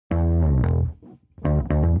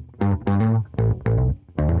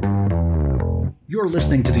You're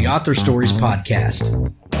listening to the Author Stories Podcast,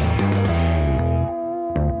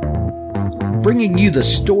 bringing you the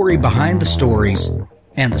story behind the stories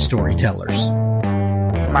and the storytellers.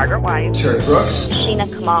 Margaret White, Terry Brooks, Sheena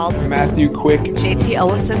Kamal, Matthew Quick, JT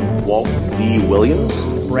Ellison, Walt D. Williams,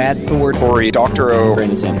 Brad Ford, Corey Doctorow,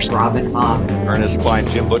 Brandon Sanderson, Robin Mock, Ernest Klein,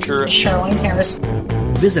 Jim Butcher, Sherwin Harris.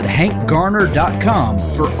 Visit hankgarner.com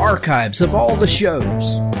for archives of all the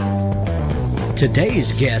shows.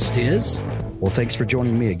 Today's guest is... Well, thanks for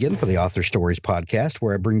joining me again for the Author Stories Podcast,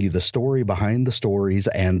 where I bring you the story behind the stories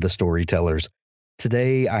and the storytellers.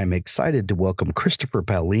 Today, I'm excited to welcome Christopher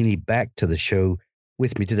Paolini back to the show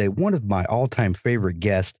with me today. One of my all-time favorite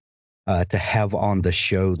guests to have on the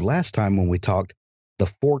show. Last time when we talked, The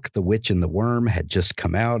Fork, the Witch, and the Worm had just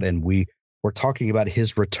come out, and we were talking about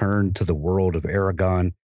his return to the world of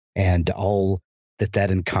Eragon and all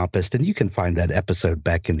that encompassed. And you can find that episode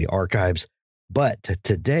back in the archives. But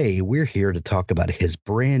today we're here to talk about his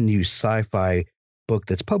brand new sci-fi book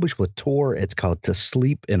that's published with Tor. It's called To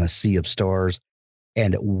Sleep in a Sea of Stars.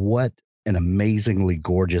 And what an amazingly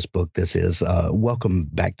gorgeous book this is. Welcome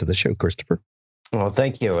back to the show, Christopher. Well,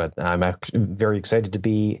 thank you. I'm actually very excited to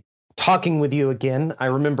be talking with you again. I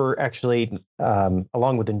remember actually,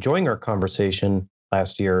 along with enjoying our conversation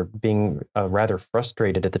last year, being rather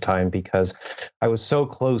frustrated at the time because I was so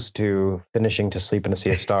close to finishing To Sleep in a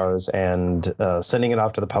Sea of Stars and sending it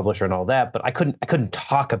off to the publisher and all that, but I couldn't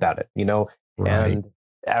talk about it, you know. Right. And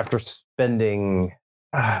after spending,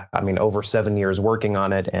 over 7 years working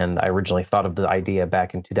on it, and I originally thought of the idea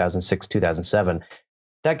back in 2006, 2007,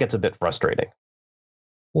 that gets a bit frustrating.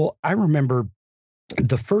 Well, I remember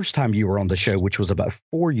the first time you were on the show, which was about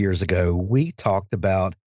 4 years ago, we talked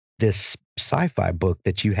about this sci-fi book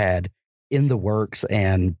that you had in the works,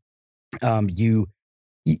 and you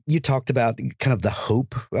talked about kind of the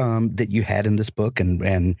hope that you had in this book,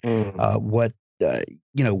 and what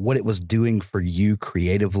what it was doing for you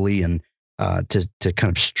creatively, and to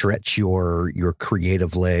kind of stretch your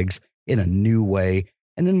creative legs in a new way.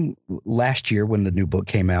 And then last year, when the new book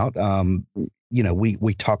came out,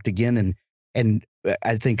 we talked again, and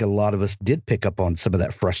I think a lot of us did pick up on some of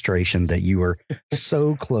that frustration that you were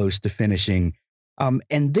so close to finishing.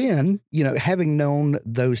 And then, having known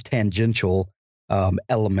those tangential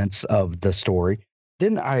elements of the story,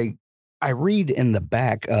 then I read in the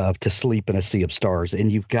back of To Sleep in a Sea of Stars,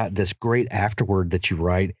 and you've got this great afterword that you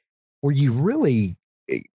write where you really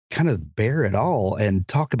kind of bear it all and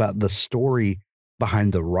talk about the story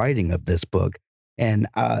behind the writing of this book. And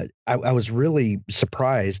I was really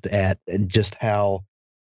surprised at just how,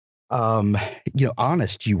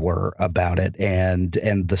 honest you were about it, and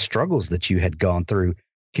the struggles that you had gone through.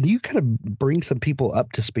 Can you kind of bring some people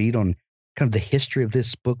up to speed on kind of the history of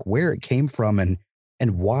this book, where it came from, and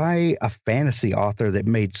why a fantasy author that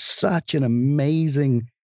made such an amazing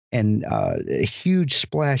and a huge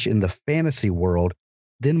splash in the fantasy world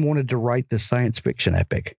then wanted to write this science fiction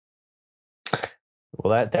epic?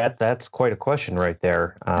 Well, that's quite a question right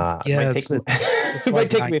there. Yeah, it might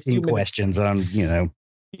take me a few questions on,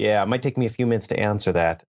 Yeah, it might take me a few minutes to answer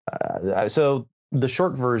that. So the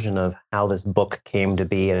short version of how this book came to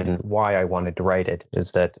be and why I wanted to write it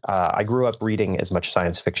is that I grew up reading as much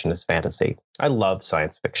science fiction as fantasy. I love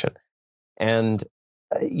science fiction. And,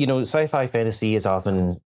 sci-fi fantasy is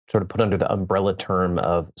often sort of put under the umbrella term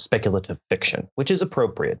of speculative fiction, which is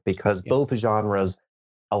appropriate because both genres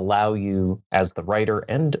allow you as the writer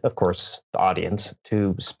and, of course, the audience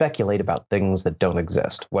to speculate about things that don't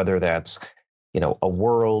exist, whether that's, a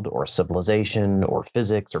world or civilization or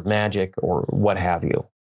physics or magic or what have you.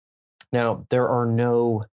 Now, there are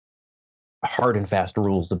no hard and fast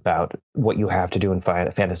rules about what you have to do in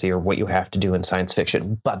fantasy or what you have to do in science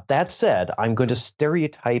fiction. But that said, I'm going to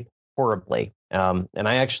stereotype horribly. And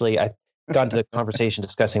I got into the conversation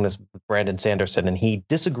discussing this with Brandon Sanderson, and he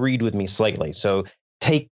disagreed with me slightly. So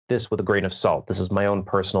take this with a grain of salt. This is my own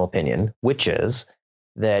personal opinion, which is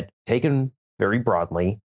that, taken very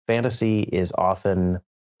broadly, fantasy is often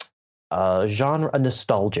a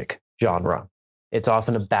nostalgic genre. It's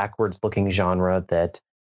often a backwards-looking genre that,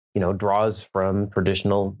 draws from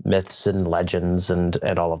traditional myths and legends and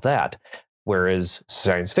all of that. Whereas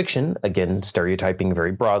science fiction, again, stereotyping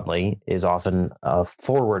very broadly, is often a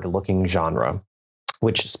forward-looking genre,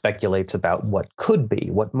 which speculates about what could be,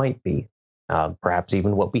 what might be. Perhaps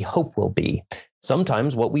even what we hope will be,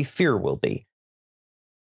 sometimes what we fear will be.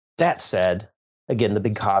 That said, again, the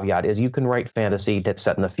big caveat is you can write fantasy that's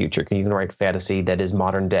set in the future. You can write fantasy that is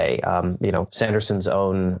modern day. Sanderson's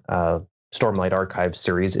own Stormlight Archives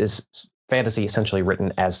series is fantasy essentially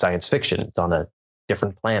written as science fiction. It's on a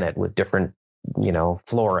different planet with different,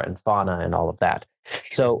 flora and fauna and all of that.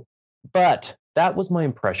 So, but that was my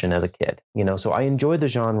impression as a kid. So I enjoy the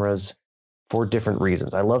genres for different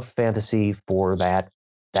reasons. I love fantasy for that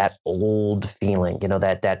old feeling,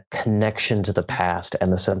 that connection to the past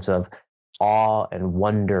and the sense of awe and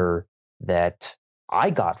wonder that I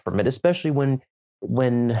got from it, especially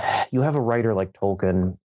when you have a writer like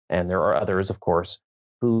Tolkien, and there are others, of course,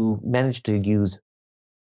 who managed to use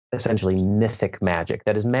essentially mythic magic.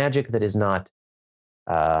 That is magic that is not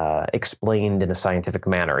explained in a scientific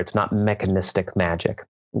manner. It's not mechanistic magic.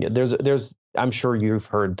 There's I'm sure you've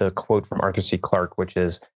heard the quote from Arthur C. Clarke, which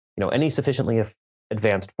is, any sufficiently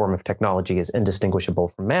advanced form of technology is indistinguishable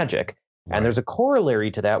from magic. Right. And there's a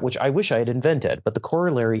corollary to that, which I wish I had invented. But the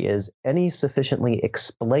corollary is any sufficiently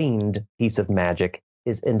explained piece of magic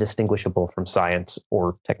is indistinguishable from science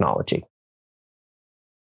or technology.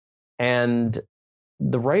 And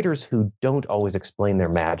the writers who don't always explain their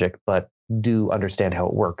magic, but do understand how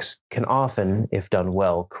it works, can often, if done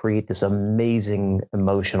well, create this amazing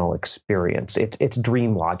emotional experience. It's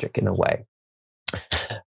dream logic in a way.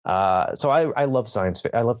 So I love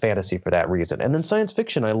I love fantasy for that reason. And then science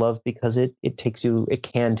fiction I love because it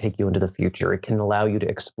can take you into the future. It can allow you to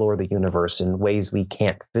explore the universe in ways we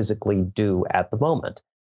can't physically do at the moment.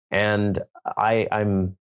 And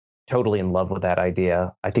I'm totally in love with that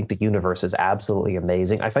idea. I think the universe is absolutely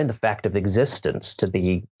amazing. I find the fact of existence to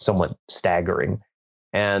be somewhat staggering.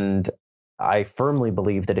 And I firmly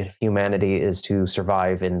believe that if humanity is to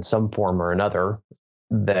survive in some form or another,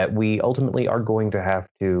 that we ultimately are going to have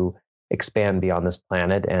to expand beyond this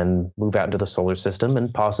planet and move out into the solar system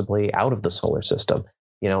and possibly out of the solar system.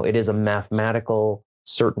 It is a mathematical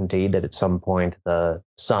certainty that at some point the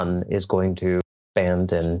sun is going to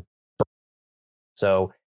expand and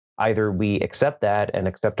so either we accept that and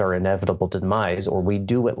accept our inevitable demise, or we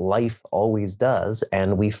do what life always does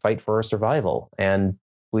and we fight for our survival and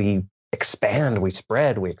we expand, we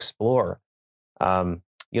spread, we explore. And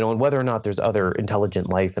whether or not there's other intelligent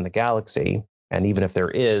life in the galaxy, and even if there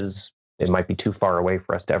is, it might be too far away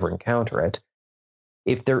for us to ever encounter it.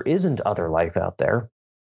 If there isn't other life out there,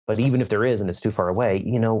 but even if there is and it's too far away,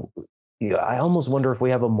 I almost wonder if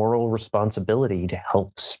we have a moral responsibility to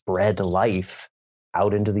help spread life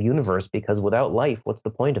out into the universe, because without life, what's the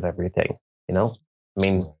point of everything? It's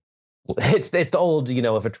the old,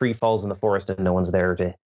 if a tree falls in the forest and no one's there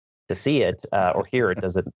to see it or hear it,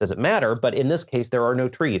 does it matter? But in this case, there are no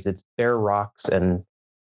trees. It's bare rocks and,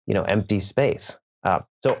 empty space.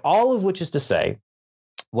 So all of which is to say,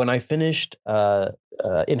 when I finished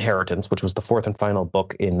Inheritance, which was the fourth and final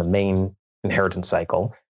book in the main Inheritance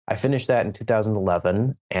cycle, I finished that in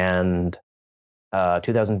 2011 and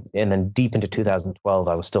 2000, and then deep into 2012,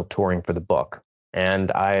 I was still touring for the book.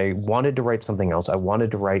 And I wanted to write something else. I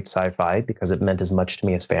wanted to write sci-fi because it meant as much to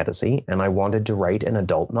me as fantasy. And I wanted to write an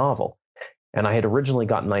adult novel. And I had originally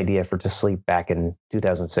gotten an idea for To Sleep back in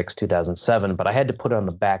 2006, 2007, but I had to put it on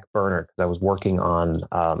the back burner because I was working on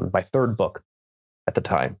my third book at the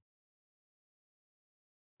time.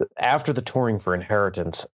 After the touring for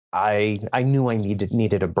Inheritance, I knew I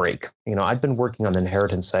needed a break. I'd been working on the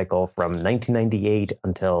Inheritance cycle from 1998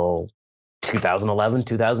 until 2011,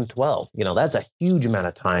 2012. That's a huge amount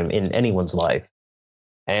of time in anyone's life.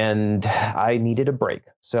 And I needed a break.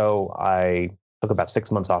 So I took about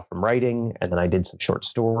 6 months off from writing, and then I did some short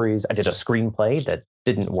stories. I did a screenplay that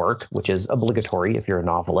didn't work, which is obligatory if you're a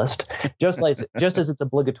novelist, just as it's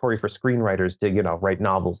obligatory for screenwriters to, write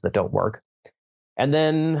novels that don't work. And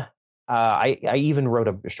then I even wrote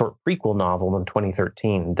a short prequel novel in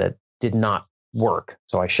 2013 that did not work.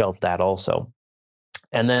 So I shelved that also.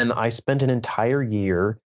 And then I spent an entire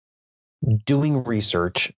year doing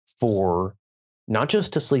research for not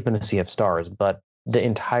just To Sleep in a Sea of Stars, but the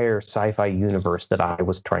entire sci-fi universe that I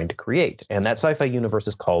was trying to create. And that sci-fi universe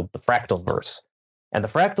is called the Fractalverse. And the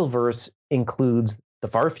Fractalverse includes the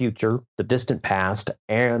far future, the distant past,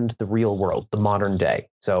 and the real world, the modern day.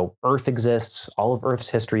 So Earth exists, all of Earth's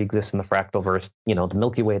history exists in the Fractalverse, the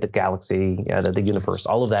Milky Way, the galaxy, the universe,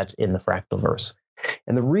 all of that's in the Fractalverse.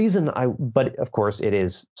 And the reason but of course it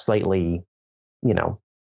is slightly,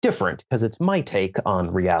 different because it's my take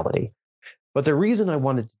on reality. But the reason I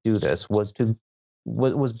wanted to do this was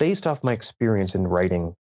based off my experience in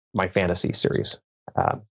writing my fantasy series,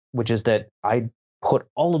 which is that I put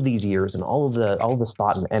all of these years and all of this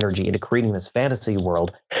thought and energy into creating this fantasy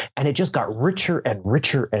world, and it just got richer and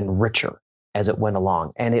richer and richer as it went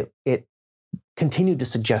along, and it continued to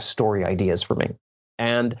suggest story ideas for me.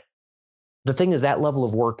 And the thing is, that level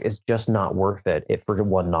of work is just not worth it for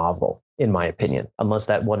one novel, in my opinion, unless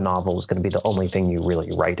that one novel is going to be the only thing you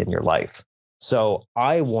really write in your life. So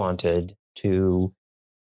I wanted to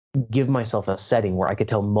give myself a setting where I could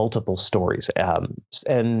tell multiple stories,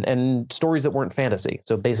 and stories that weren't fantasy.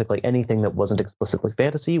 So basically, anything that wasn't explicitly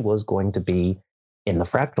fantasy was going to be in the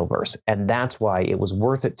Fractalverse, and that's why it was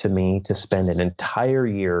worth it to me to spend an entire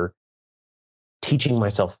year teaching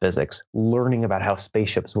myself physics, learning about how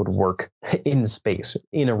spaceships would work in space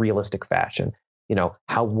in a realistic fashion.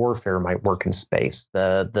 How warfare might work in space,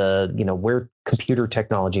 where computer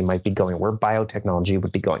technology might be going, where biotechnology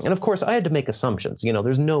would be going. And of course, I had to make assumptions.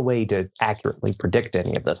 There's no way to accurately predict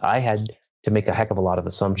any of this. I had to make a heck of a lot of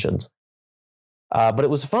assumptions. But it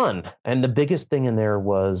was fun. And the biggest thing in there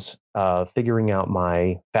was figuring out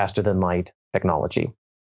my faster than light technology.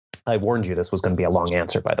 I warned you this was going to be a long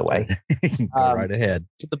answer, by the way. Go right ahead.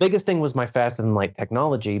 So the biggest thing was my faster than light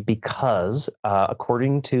technology because,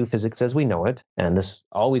 according to physics as we know it, and this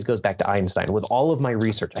always goes back to Einstein, with all of my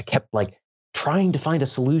research, I kept trying to find a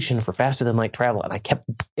solution for faster than light travel, and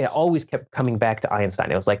it always kept coming back to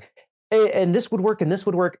Einstein. It was like, hey, and this would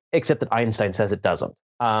work, except that Einstein says it doesn't.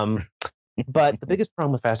 But the biggest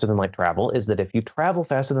problem with faster than light travel is that if you travel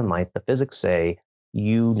faster than light, the physics say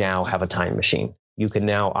you now have a time machine. You can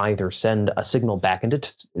now either send a signal back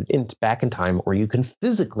back in time, or you can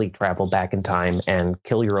physically travel back in time and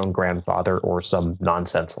kill your own grandfather or some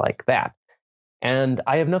nonsense like that. And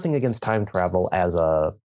I have nothing against time travel as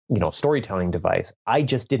a storytelling device. I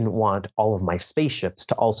just didn't want all of my spaceships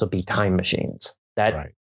to also be time machines.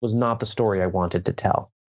 That was not the story I wanted to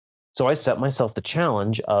tell. So I set myself the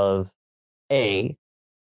challenge of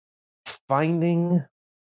finding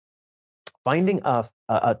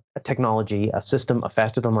a technology, a system of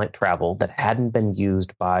faster than light travel that hadn't been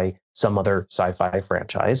used by some other sci-fi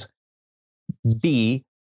franchise. B,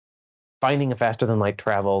 finding a faster than light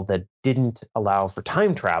travel that didn't allow for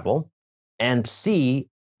time travel. And C,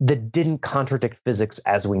 that didn't contradict physics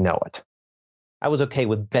as we know it. I was okay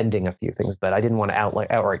with bending a few things, but I didn't want to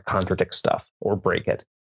outright contradict stuff or break it.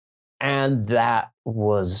 And that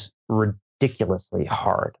was ridiculously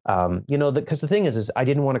hard. Because the thing is I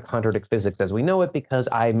didn't want to contradict physics as we know it because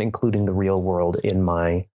I'm including the real world in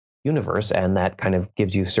my universe, and that kind of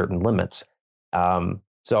gives you certain limits.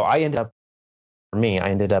 So I ended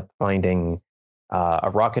up finding a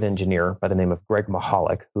rocket engineer by the name of Greg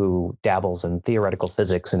Mahalik, who dabbles in theoretical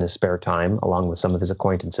physics in his spare time, along with some of his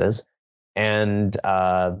acquaintances. And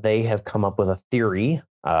they have come up with a theory,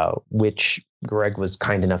 which Greg was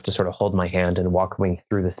kind enough to sort of hold my hand and walk me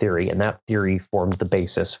through the theory. And that theory formed the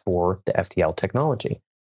basis for the FTL technology.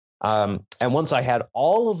 And once I had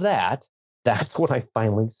all of that, that's when I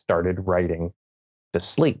finally started writing to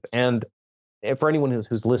sleep. And for anyone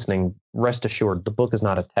who's listening, rest assured, the book is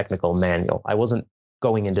not a technical manual. I wasn't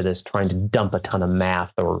going into this trying to dump a ton of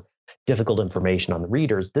math or difficult information on the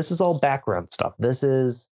readers. This is all background stuff. This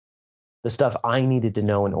is the stuff I needed to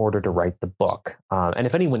know in order to write the book. And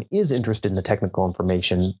if anyone is interested in the technical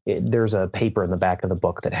information, there's a paper in the back of the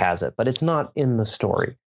book that has it, but it's not in the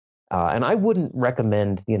story. And I wouldn't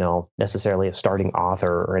recommend, necessarily a starting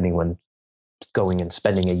author or anyone going and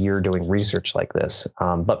spending a year doing research like this.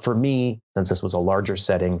 But for me, since this was a larger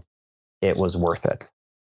setting, it was worth it.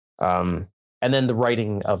 And then the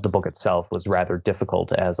writing of the book itself was rather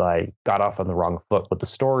difficult as I got off on the wrong foot with the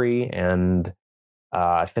story, and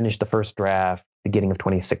I finished the first draft beginning of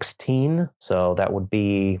 2016. So that would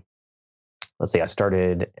be, I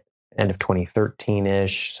started end of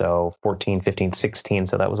 2013-ish. So 14, 15, 16.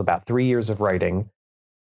 So that was about 3 years of writing.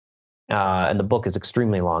 And the book is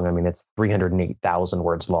extremely long. I mean, it's 308,000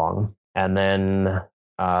 words long. And then,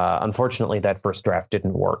 unfortunately, that first draft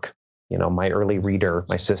didn't work. My early reader,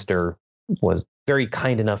 my sister, was very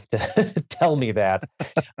kind enough to tell me that.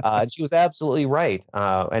 And she was absolutely right.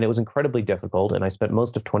 And it was incredibly difficult. And I spent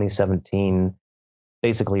most of 2017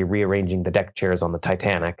 basically rearranging the deck chairs on the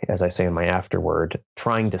Titanic, as I say in my afterword,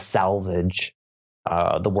 trying to salvage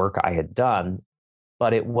the work I had done,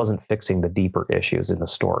 but it wasn't fixing the deeper issues in the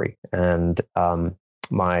story. And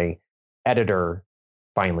my editor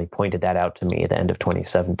finally pointed that out to me at the end of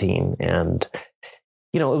 2017. And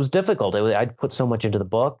it was difficult. I'd put so much into the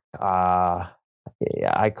book.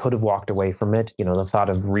 I could have walked away from it. The thought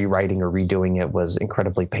of rewriting or redoing it was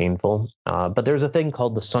incredibly painful. But there's a thing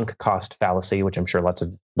called the sunk cost fallacy, which I'm sure lots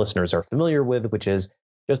of listeners are familiar with, which is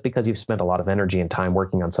just because you've spent a lot of energy and time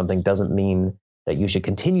working on something doesn't mean that you should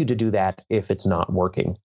continue to do that if it's not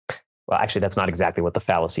working. Well, actually, that's not exactly what the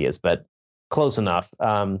fallacy is, but close enough.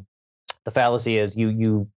 The fallacy is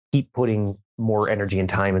you keep putting more energy and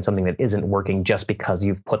time in something that isn't working just because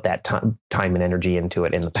you've put that time and energy into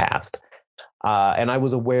it in the past. And I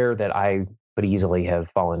was aware that I could easily have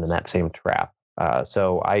fallen in that same trap.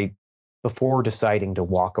 So before deciding to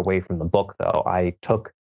walk away from the book, though, I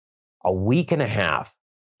took a week and a half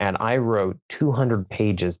and I wrote 200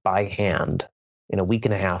 pages by hand in a week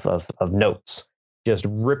and a half of notes, just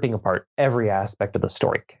ripping apart every aspect of the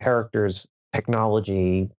story, characters,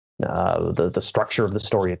 technology, the structure of the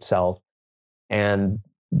story itself. And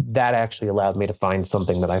that actually allowed me to find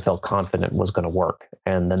something that I felt confident was going to work.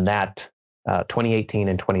 And then 2018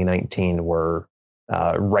 and 2019 were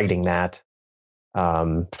writing that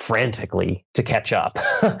frantically to catch up.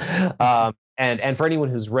 And for anyone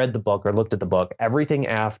who's read the book or looked at the book, everything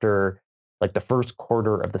after like the first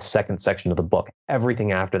quarter of the second section of the book,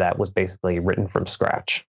 everything after that was basically written from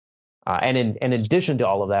scratch. And in addition to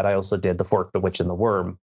all of that, I also did The Fork, the Witch, and the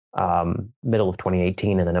Worm, middle of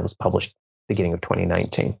 2018, and then it was published beginning of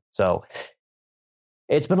 2019. So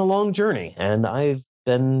it's been a long journey, and I've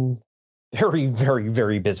been very, very,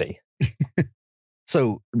 very busy.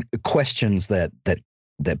 So questions that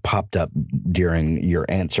popped up during your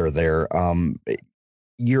answer there.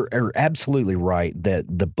 You're absolutely right that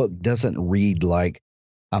the book doesn't read like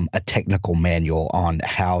a technical manual on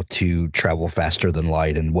how to travel faster than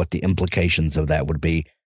light and what the implications of that would be.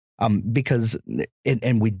 Because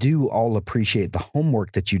we do all appreciate the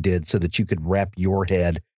homework that you did so that you could wrap your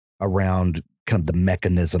head around kind of the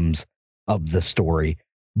mechanisms of the story.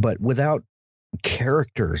 But without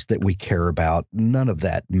characters that we care about, none of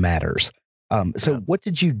that matters. So what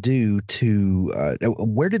did you do to,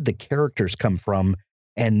 where did the characters come from?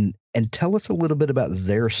 And tell us a little bit about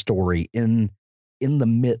their story in the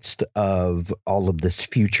midst of all of this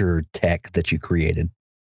future tech that you created.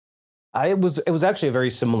 It was actually a very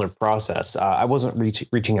similar process. I wasn't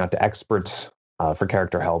reaching out to experts for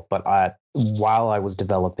character help, but while I was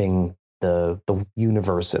developing the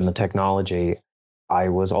universe and the technology, I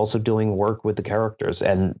was also doing work with the characters,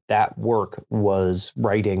 and that work was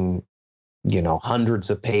writing, hundreds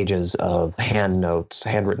of pages of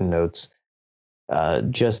handwritten notes,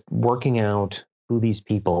 just working out who these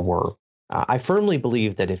people were. I firmly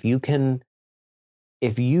believe that if you can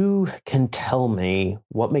tell me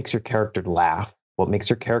what makes your character laugh, what makes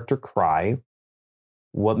your character cry,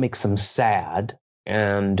 what makes them sad,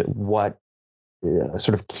 and what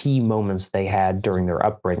sort of key moments they had during their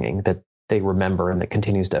upbringing that they remember and that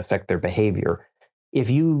continues to affect their behavior,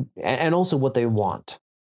 and also what they want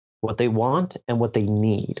and what they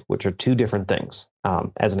need, which are two different things.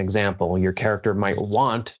 As an example, your character might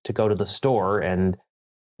want to go to the store and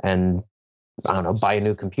I don't know, buy a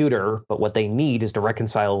new computer, but what they need is to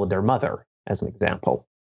reconcile with their mother, as an example.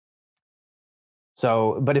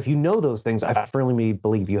 So, but if you know those things, I firmly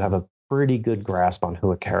believe you have a pretty good grasp on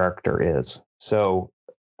who a character is. So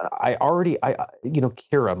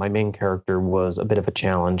Kira, my main character, was a bit of a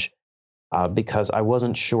challenge because I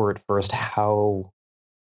wasn't sure at first how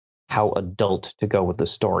adult to go with the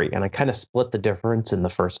story. And I kind of split the difference in the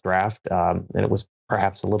first draft. And it was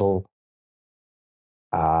perhaps a little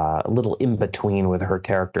in between with her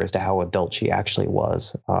character as to how adult she actually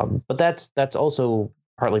was. But that's also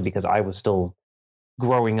partly because I was still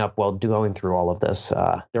growing up while going through all of this.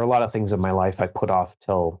 There are a lot of things in my life I put off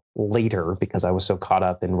till later because I was so caught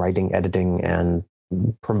up in writing, editing, and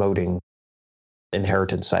promoting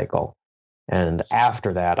Inheritance Cycle. And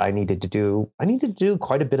after that, I needed to do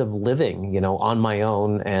quite a bit of living, on my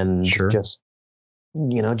own, and Sure. just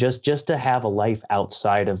to have a life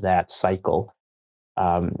outside of that cycle.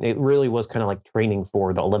 It really was kind of like training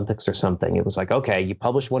for the Olympics or something. It was like, okay, you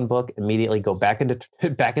publish one book, immediately go back into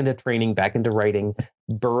training, back into writing,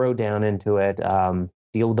 burrow down into it,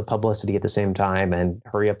 deal with the publicity at the same time, and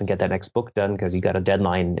hurry up and get that next book done because you got a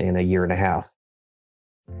deadline in a year and a half.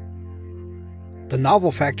 The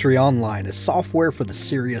Novel Factory Online is software for the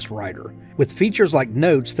serious writer. With features like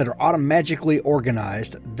notes that are automatically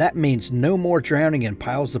organized, that means no more drowning in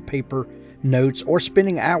piles of paper, notes, or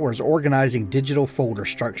spending hours organizing digital folder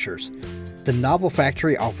structures. The Novel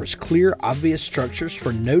Factory offers clear, obvious structures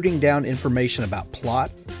for noting down information about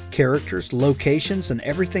plot, characters, locations, and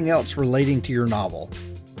everything else relating to your novel.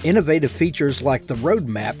 Innovative features like the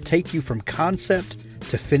roadmap take you from concept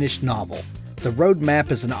to finished novel. The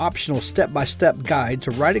roadmap is an optional step-by-step guide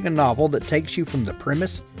to writing a novel that takes you from the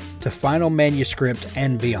premise to final manuscript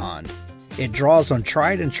and beyond. It draws on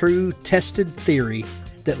tried and true, tested theory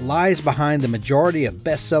that lies behind the majority of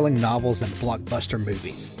best-selling novels and blockbuster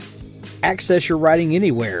movies. Access your writing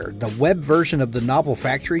anywhere. The web version of the Novel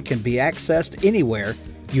Factory can be accessed anywhere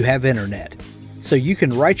you have internet. So you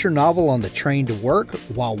can write your novel on the train to work,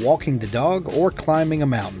 while walking the dog, or climbing a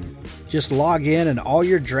mountain. Just log in and all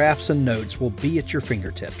your drafts and notes will be at your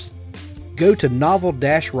fingertips. Go to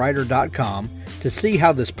novel-writer.com to see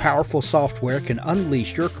how this powerful software can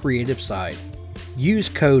unleash your creative side. Use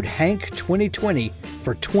code HANK2020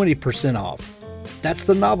 for 20% off. That's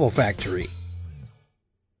the Novel Factory.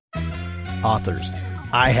 authors,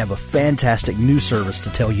 I have a fantastic new service to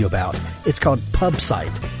tell you about. It's called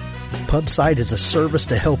PubSite. PubSite is a service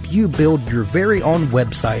to help you build your very own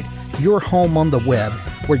website, your home on the web,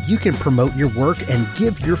 where you can promote your work and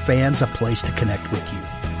give your fans a place to connect with you.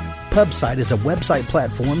 PubSite is a website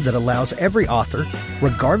platform that allows every author,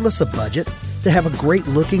 regardless of budget, to have a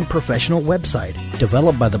great-looking professional website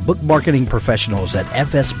developed by the book marketing professionals at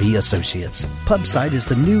FSB Associates. PubSite is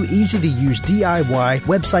the new, easy-to-use DIY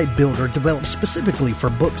website builder developed specifically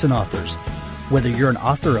for books and authors. Whether you're an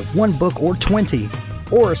author of one book or 20,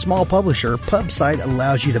 or a small publisher, PubSite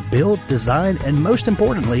allows you to build, design, and most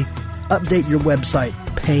importantly, update your website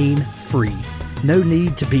pain-free. No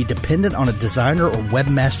need to be dependent on a designer or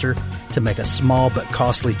webmaster to make a small but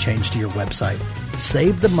costly change to your website.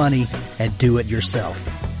 Save the money and do it yourself.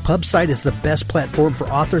 PubSite is the best platform for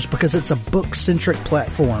authors because it's a book-centric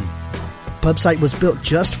platform. PubSite was built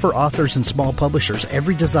just for authors and small publishers.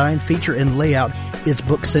 Every design, feature, and layout is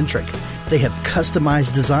book-centric. They have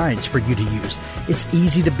customized designs for you to use. It's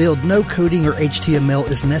easy to build. No coding or HTML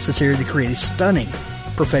is necessary to create a stunning,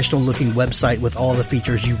 professional-looking website with all the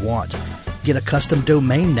features you want. Get a custom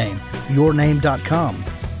domain name, yourname.com.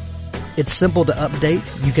 It's simple to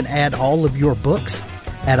update. You can add all of your books,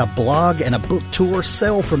 add a blog and a book tour,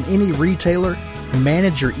 sell from any retailer,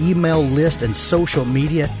 manage your email list and social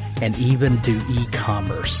media, and even do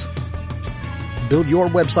e-commerce. Build your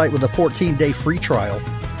website with a 14-day free trial,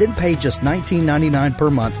 then pay just $19.99 per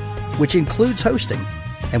month, which includes hosting.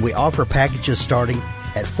 And we offer packages starting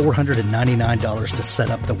at $499 to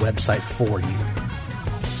set up the website for you.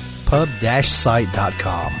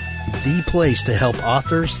 Pub-site.com, the place to help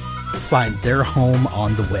authors find their home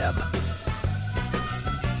on the web.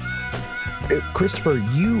 Christopher,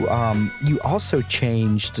 you also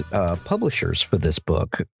changed publishers for this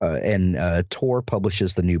book, and Tor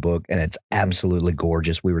publishes the new book, and it's absolutely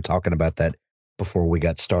gorgeous. We were talking about that before we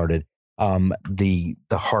got started. The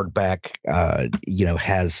hardback,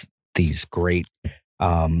 has these great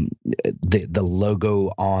the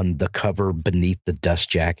logo on the cover beneath the dust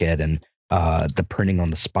jacket, and the printing on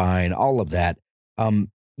the spine, all of that.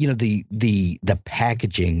 The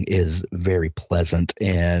packaging is very pleasant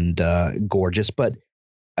and gorgeous, but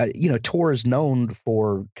Tor is known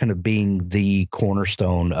for kind of being the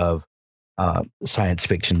cornerstone of science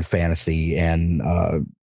fiction, fantasy, and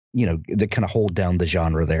that kind of hold down the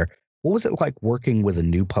genre there. What was it like working with a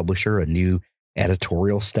new publisher, a new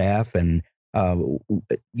editorial staff, and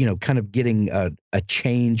kind of getting a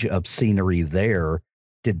change of scenery there?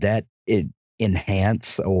 Did that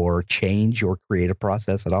enhance or change your creative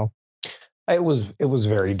process at all? It was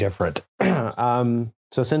very different.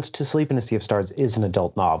 So since To Sleep in a Sea of Stars is an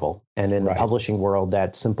adult novel, and in the publishing world,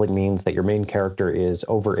 that simply means that your main character is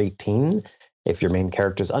over 18. If your main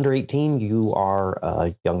character is under 18, you are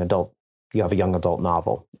a young adult. You have a young adult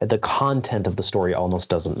novel. The content of the story almost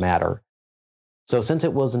doesn't matter. So since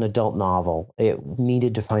it was an adult novel, it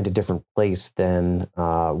needed to find a different place than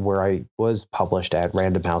where I was published at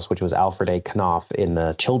Random House, which was Alfred A. Knopf in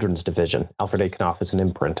the children's division. Alfred A. Knopf is an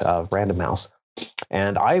imprint of Random House.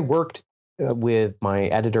 And I worked with my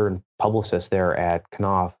editor and publicist there at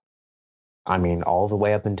Knopf, all the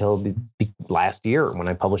way up until last year when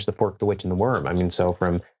I published The Fork, the Witch, and the Worm. So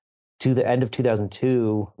from to the end of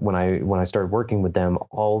 2002, when I started working with them,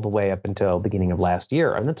 all the way up until beginning of last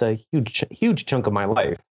year. And that's a huge chunk of my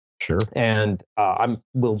life. Sure. And I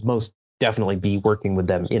will most definitely be working with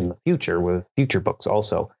them in the future with future books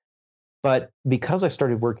also. But because I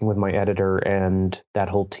started working with my editor and that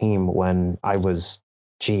whole team when I was,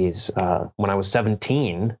 when I was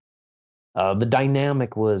 17, the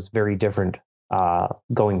dynamic was very different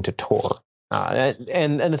going to Tor.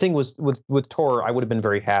 And the thing was with Tor, I would have been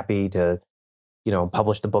very happy to,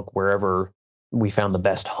 publish the book wherever we found the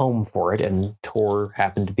best home for it. And Tor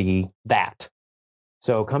happened to be that.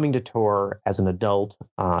 So coming to Tor as an adult,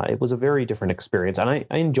 it was a very different experience. And I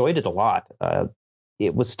enjoyed it a lot.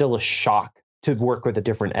 It was still a shock to work with a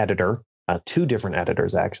different editor, two different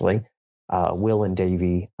editors, actually. Will and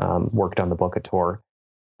Davey worked on the book at Tor.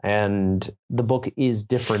 And the book is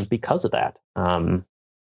different because of that.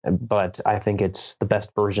 But I think it's the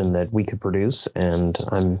best version that we could produce, and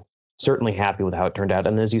I'm certainly happy with how it turned out.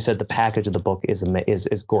 And as you said, the package of the book is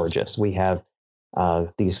gorgeous. We have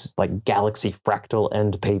these like galaxy fractal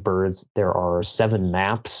end papers. There are 7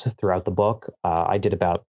 maps throughout the book. I did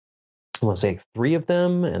about, I want to say 3 of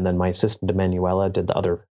them, and then my assistant Emanuela did the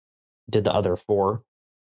other 4.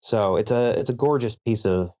 So it's a gorgeous piece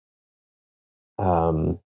of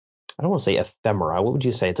I don't want to say ephemera. What would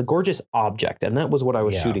you say? It's a gorgeous object, and that was what I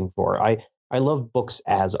was shooting for. I love books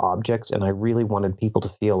as objects, and I really wanted people to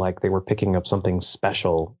feel like they were picking up something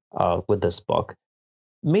special with this book.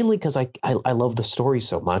 Mainly because I love the story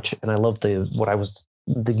so much, and I love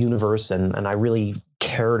the universe, and I really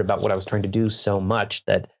cared about what I was trying to do so much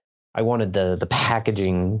that I wanted the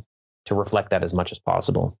packaging to reflect that as much as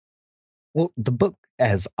possible. Well, the book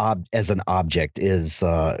as an object is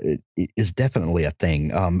definitely a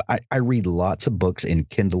thing. I read lots of books in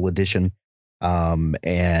Kindle edition, and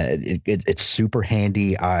it's super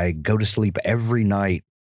handy. I go to sleep every night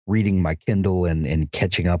reading my Kindle and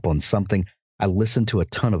catching up on something. I listen to a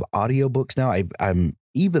ton of audiobooks now. I'm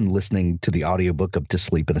even listening to the audiobook of To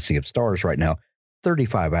Sleep in a Sea of Stars right now,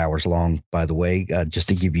 35 hours long, by the way, just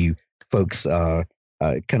to give you folks kind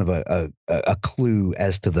of a clue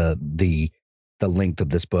as to the length of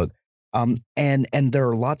this book. And there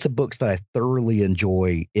are lots of books that I thoroughly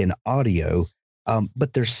enjoy in audio,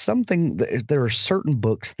 but there are certain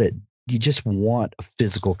books that you just want a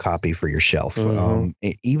physical copy for your shelf.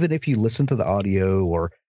 Even if you listen to the audio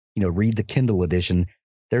or read the Kindle edition,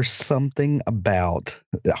 there's something about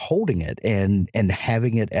holding it and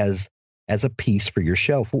having it as a piece for your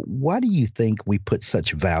shelf. Why do you think we put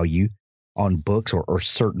such value on books or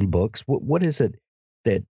certain books? What is it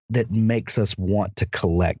that makes us want to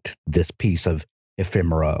collect this piece of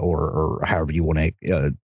ephemera or however you want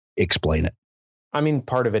to explain it? I mean,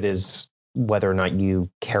 part of it is whether or not you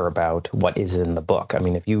care about what is in the book. I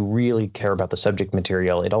mean, if you really care about the subject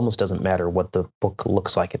material, it almost doesn't matter what the book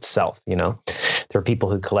looks like itself. There are people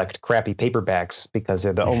who collect crappy paperbacks because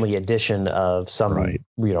they're the only edition of some,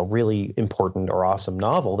 really important or awesome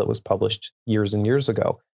novel that was published years and years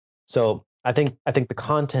ago. So I think the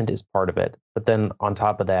content is part of it, but then on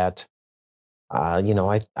top of that,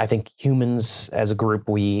 I think humans as a group,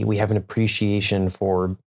 we have an appreciation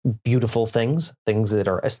for beautiful things that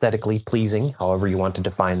are aesthetically pleasing, however you want to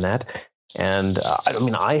define that. And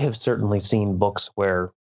I have certainly seen books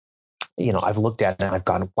where, I've looked at it and I've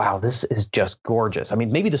gone, wow, this is just gorgeous. I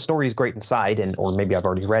mean, maybe the story is great inside or maybe I've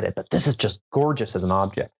already read it, but this is just gorgeous as an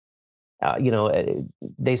object.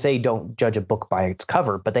 They say don't judge a book by its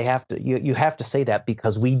cover, but they have to. You have to say that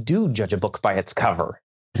because we do judge a book by its cover.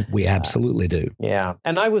 We absolutely do. Yeah,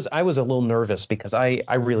 and I was a little nervous because I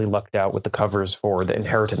really lucked out with the covers for the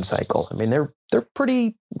Inheritance Cycle. I mean, they're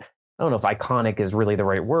pretty. I don't know if iconic is really the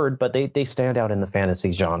right word, but they stand out in the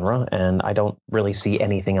fantasy genre, and I don't really see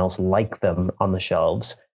anything else like them on the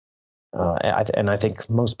shelves. And I think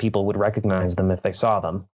most people would recognize them if they saw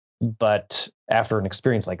them. But after an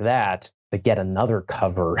experience like that, to get another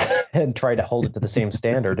cover and try to hold it to the same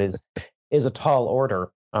standard is a tall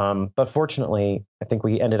order. But fortunately, I think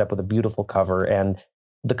we ended up with a beautiful cover, and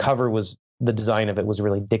the design of it was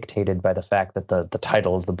really dictated by the fact that the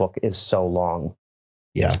title of the book is so long.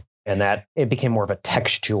 Yeah. And that it became more of a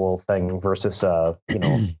textual thing versus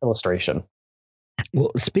illustration.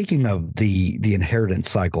 Well, speaking of the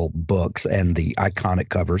Inheritance Cycle books and the iconic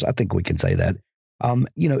covers, I think we can say that.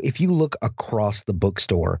 If you look across the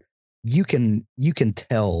bookstore, you can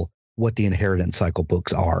tell what the Inheritance Cycle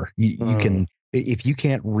books are. You can, if you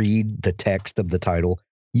can't read the text of the title,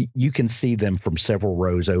 you can see them from several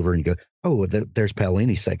rows over, and you go, "Oh, there's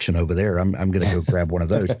Paolini's section over there. I'm going to go grab one of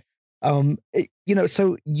those."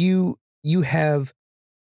 So you have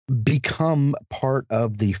become part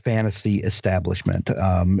of the fantasy establishment.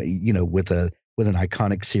 With an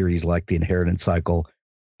iconic series like the Inheritance Cycle.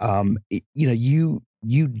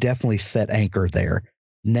 You definitely set anchor there.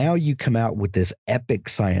 Now you come out with this epic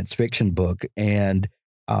science fiction book, and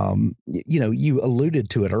you alluded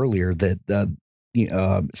to it earlier that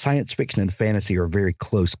science fiction and fantasy are very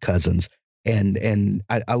close cousins, and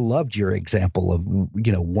I loved your example of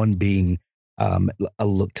one being a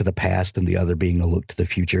look to the past and the other being a look to the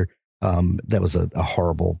future. That was a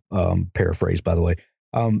horrible paraphrase, by the way.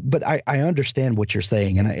 But I understand what you're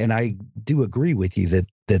saying, and I do agree with you that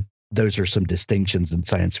those are some distinctions in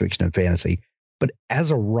science fiction and fantasy. But as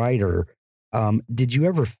a writer, did you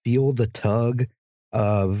ever feel the tug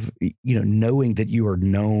of knowing that you are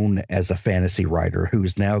known as a fantasy writer who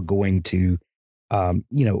is now going to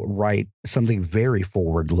write something very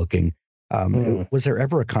forward looking? Was there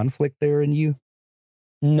ever a conflict there in you?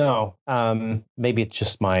 No, maybe it's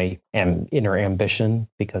just my inner ambition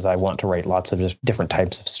because I want to write lots of different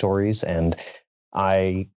types of stories, and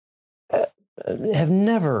I have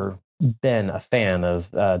never been a fan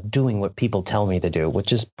of doing what people tell me to do,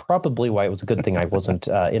 which is probably why it was a good thing I wasn't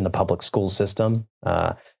in the public school system.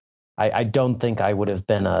 I don't think I would have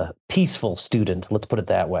been a peaceful student, let's put it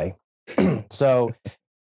that way. So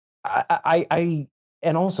I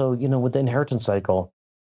and also, with the Inheritance Cycle,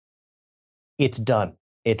 it's done.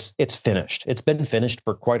 it's finished. It's been finished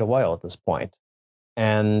for quite a while at this point.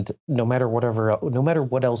 And no matter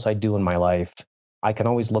what else I do in my life, I can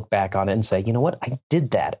always look back on it and say, you know what, I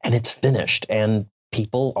did that and it's finished. And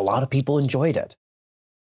a lot of people enjoyed it.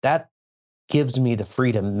 That gives me the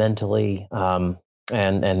freedom mentally, and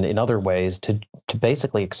in other ways to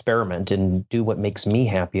basically experiment and do what makes me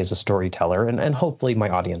happy as a storyteller, and hopefully my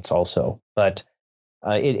audience also. But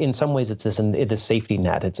in some ways, it's this safety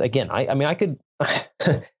net. It's again, I could,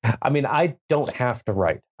 I mean, I don't have to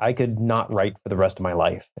write. I could not write for the rest of my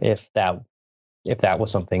life if that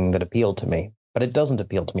was something that appealed to me. But it doesn't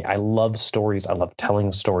appeal to me. I love stories. I love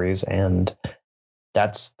telling stories, and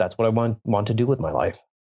that's what I want to do with my life.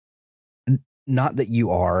 Not that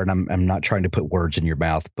you are, and I'm not trying to put words in your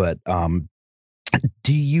mouth, but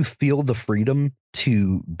do you feel the freedom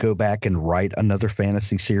to go back and write another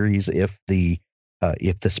fantasy series if the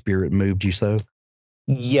spirit moved you so?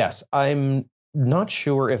 Yes, I'm not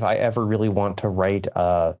sure if I ever really want to write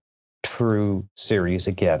a true series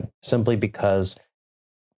again, simply because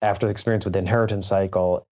after the experience with the Inheritance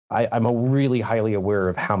Cycle, I'm really highly aware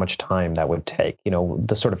of how much time that would take,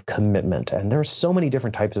 the sort of commitment. And there's so many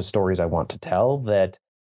different types of stories I want to tell that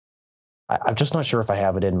I'm just not sure if I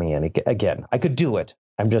have it in me. And again, I could do it.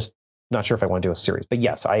 I'm just not sure if I want to do a series. But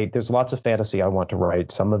yes, there's lots of fantasy I want to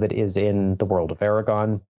write. Some of it is in the world of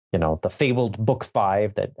Aragon, the fabled book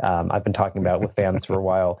 5 that I've been talking about with fans for a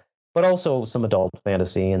while, but also some adult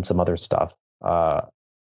fantasy and some other stuff.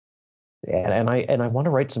 And I want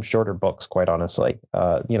to write some shorter books, quite honestly.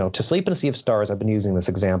 To Sleep in a Sea of Stars, I've been using this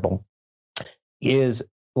example, is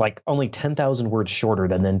like only 10,000 words shorter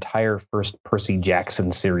than the entire first Percy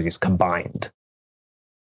Jackson series combined.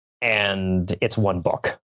 And it's one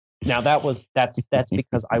book. Now that's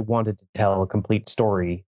because I wanted to tell a complete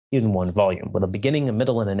story in one volume with a beginning, a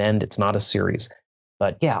middle, and an end. It's not a series.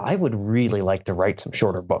 But yeah, I would really like to write some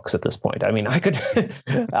shorter books at this point. I mean, I could.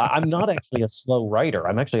 I'm not actually a slow writer.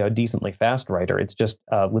 I'm actually a decently fast writer. It's just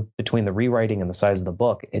between the rewriting and the size of the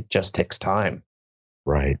book, it just takes time.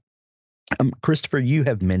 Right. Christopher, you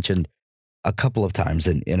have mentioned a couple of times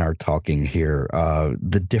in our talking here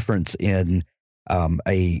the difference in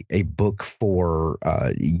a book for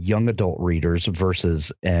young adult readers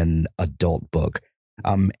versus an adult book.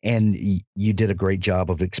 And you did a great job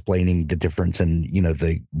of explaining the difference in,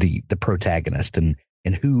 the protagonist and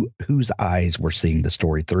whose eyes we're seeing the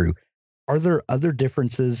story through. Are there other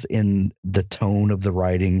differences in the tone of the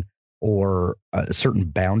writing or certain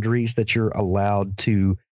boundaries that you're allowed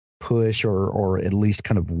to push or at least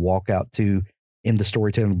kind of walk out to in the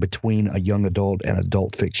storytelling between a young adult and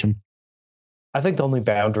adult fiction? I think the only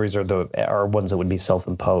boundaries are ones that would be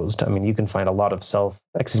self-imposed. I mean, you can find a lot of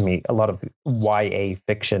a lot of YA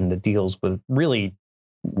fiction that deals with really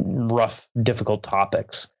rough, difficult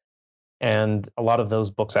topics. And a lot of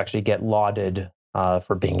those books actually get lauded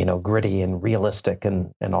for being, gritty and realistic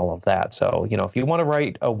and all of that. So, if you want to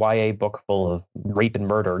write a YA book full of rape and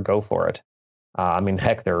murder, go for it. I mean,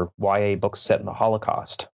 heck, there are YA books set in the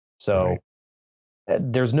Holocaust. So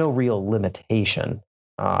there's no real limitation.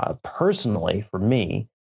 Personally, for me,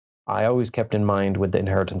 I always kept in mind with the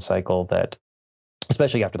Inheritance Cycle that,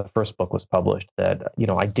 especially after the first book was published, that,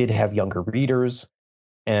 I did have younger readers.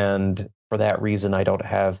 And for that reason, I don't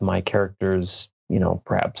have my characters,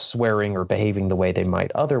 perhaps swearing or behaving the way they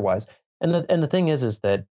might otherwise. And the thing is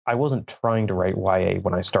that I wasn't trying to write YA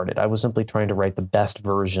when I started. I was simply trying to write the best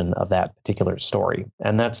version of that particular story.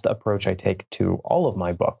 And that's the approach I take to all of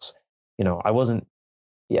my books. I wasn't,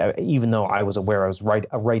 even though I was aware I was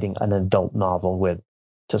writing an adult novel with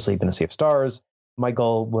To Sleep in a Sea of Stars, my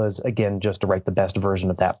goal was, again, just to write the best version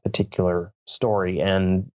of that particular story.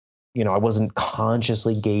 And, I wasn't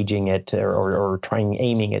consciously gauging it or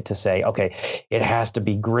aiming it to say, okay, it has to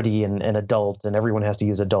be gritty and adult and everyone has to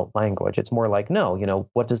use adult language. It's more like, no,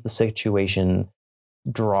 what does the situation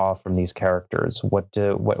draw from these characters? What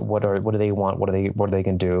do they want? What are they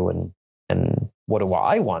going to do? And what do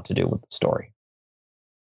I want to do with the story?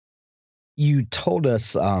 You told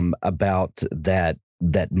us about that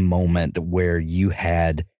moment where you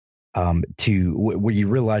had where you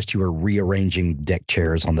realized you were rearranging deck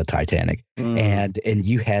chairs on the Titanic, and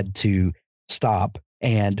you had to stop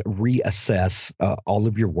and reassess all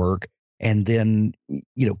of your work, and then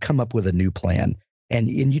come up with a new plan. And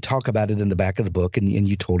you talk about it in the back of the book, and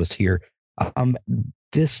you told us here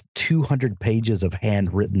this 200 pages of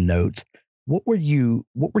handwritten notes. What were you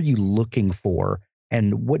looking for?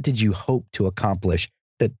 And what did you hope to accomplish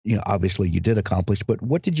that, obviously you did accomplish, but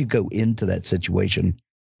what did you go into that situation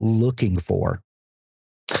looking for?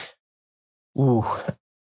 Ooh.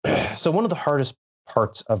 So one of the hardest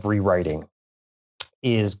parts of rewriting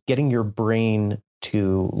is getting your brain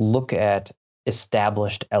to look at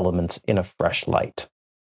established elements in a fresh light.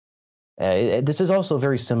 This is also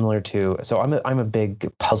very similar to, so I'm a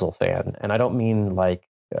big puzzle fan, and I don't mean like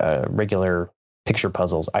regular picture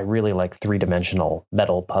puzzles. I really like 3-dimensional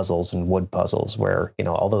metal puzzles and wood puzzles where, you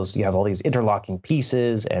have all these interlocking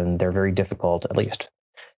pieces and they're very difficult, at least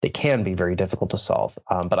they can be very difficult to solve.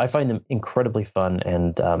 But I find them incredibly fun,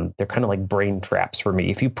 and they're kind of like brain traps for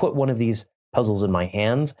me. If you put one of these puzzles in my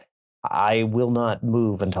hands, I will not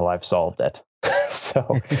move until I've solved it.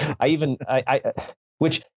 So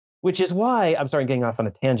which is why, I'm sorry, I'm getting off on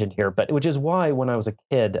a tangent here, but which is why when I was a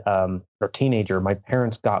kid or teenager, my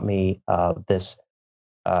parents got me this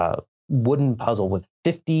wooden puzzle with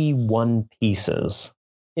 51 pieces,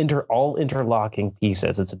 all interlocking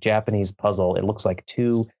pieces. It's a Japanese puzzle. It looks like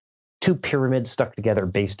two pyramids stuck together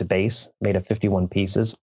base to base, made of 51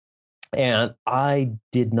 pieces. And I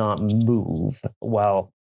did not move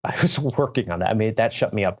while I was working on that. I mean, that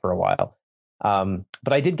shut me up for a while.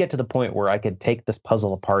 But I did get to the point where I could take this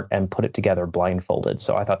puzzle apart and put it together blindfolded.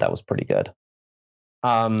 So I thought that was pretty good.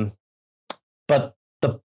 But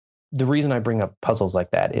the reason I bring up puzzles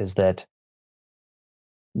like that is that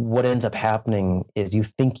what ends up happening is you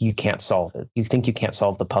think you can't solve it. You think you can't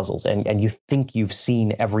solve the puzzles, and you think you've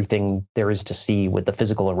seen everything there is to see with the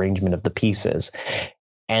physical arrangement of the pieces.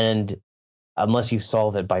 And unless you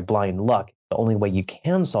solve it by blind luck, the only way you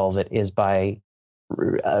can solve it is by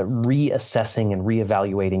reassessing and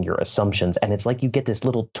reevaluating your assumptions. And it's like you get this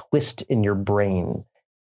little twist in your brain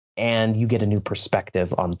and you get a new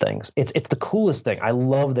perspective on things. It's the coolest thing. I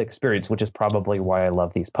love the experience, which is probably why I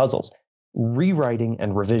love these puzzles. Rewriting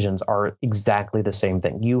and revisions are exactly the same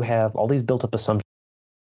thing. You have all these built up assumptions,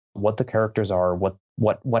 what the characters are,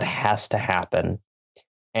 what has to happen,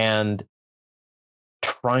 and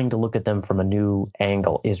trying to look at them from a new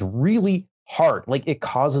angle is really hard. Like, it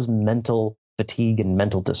causes mental fatigue and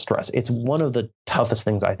mental distress. It's one of the toughest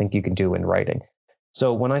things I think you can do in writing.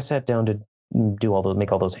 So when I sat down to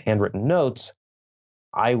make all those handwritten notes,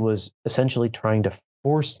 I was essentially trying to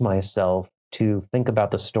force myself to think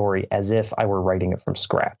about the story as if I were writing it from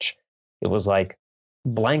scratch. It was like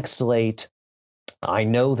blank slate. I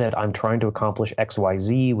know that I'm trying to accomplish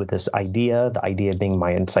XYZ with this idea, the idea being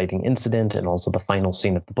my inciting incident and also the final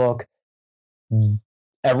scene of the book.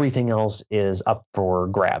 Everything else is up for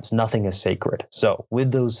grabs. Nothing is sacred. So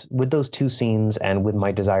with those two scenes and with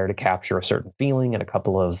my desire to capture a certain feeling and a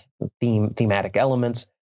couple of thematic elements,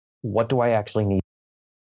 what do I actually need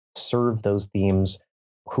to serve those themes?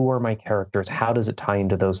 Who are my characters? How does it tie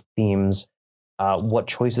into those themes? What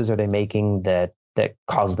choices are they making that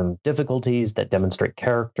cause them difficulties, that demonstrate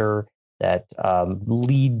character, that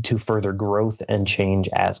lead to further growth and change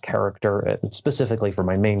as character, and specifically for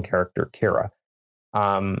my main character, Kira.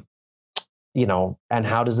 And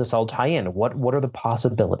how does this all tie in? What are the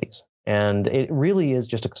possibilities? And it really is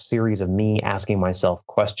just a series of me asking myself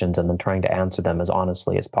questions and then trying to answer them as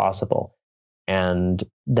honestly as possible, and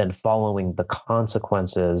then following the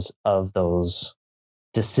consequences of those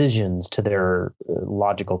decisions to their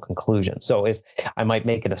logical conclusion. So if I might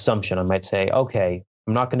make an assumption, I might say, okay,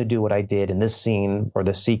 I'm not going to do what I did in this scene or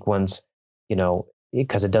this sequence,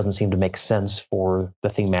 because it doesn't seem to make sense for the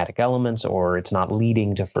thematic elements, or it's not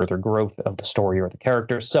leading to further growth of the story or the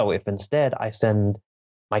characters. So if instead I send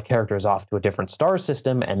my characters off to a different star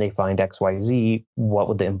system and they find XYZ, what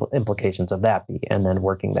would the implications of that be? And then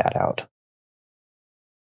working that out.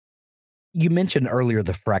 You mentioned earlier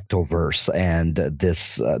the fractal verse and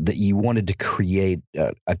this that you wanted to create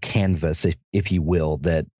a canvas, if you will,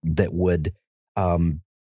 that would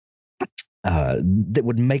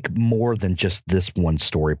make more than just this one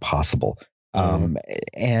story possible. So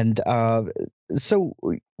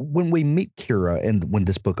when we meet Kira and when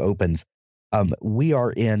this book opens, we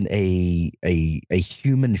are in a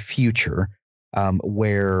human future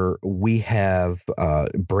where we have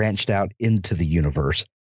branched out into the universe.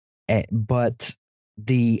 But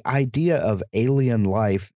the idea of alien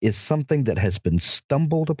life is something that has been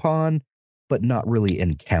stumbled upon, but not really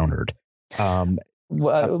encountered. One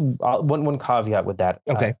caveat with that.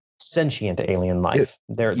 Okay. Sentient alien life.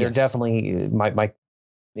 They're definitely my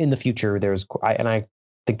in the future. I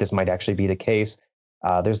think this might actually be the case.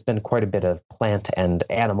 There's been quite a bit of plant and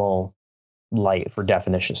animal life for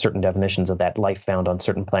certain definitions of that life found on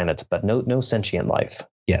certain planets, but no sentient life.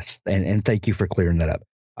 Yes, and thank you for clearing that up.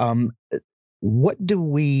 What do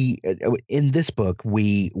we in this book?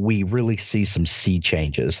 We really see some sea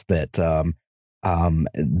changes that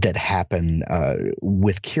happen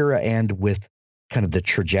with Kira and with kind of the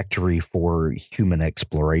trajectory for human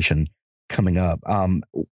exploration coming up.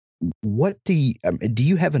 What do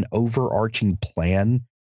you have an overarching plan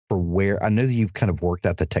for where I know that you've kind of worked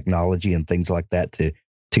out the technology and things like that to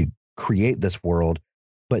create this world,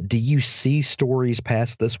 but do you see stories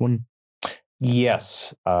past this one?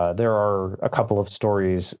 Yes, there are a couple of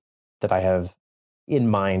stories that I have in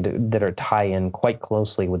mind that are tie in quite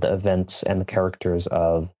closely with the events and the characters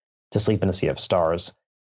of To Sleep in a Sea of Stars.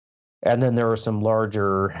 And then there are some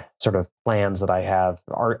larger sort of plans that I have,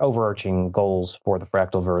 are overarching goals for the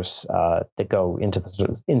Fractalverse that go into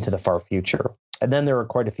the far future. And then there are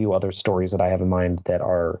quite a few other stories that I have in mind that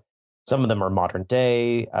are, some of them are modern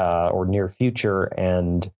day or near future,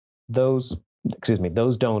 and those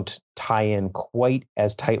don't tie in quite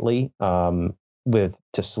as tightly with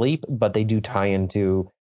To Sleep, but they do tie into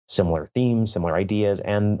similar themes, similar ideas,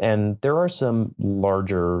 and there are some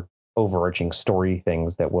larger overarching story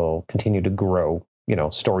things that will continue to grow,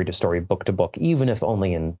 story to story, book to book, even if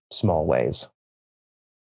only in small ways.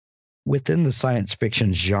 Within the science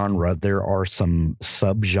fiction genre, there are some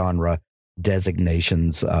subgenre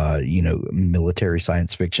designations, military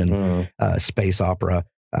science fiction, space opera,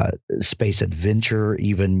 space adventure,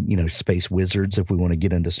 even, space wizards, if we want to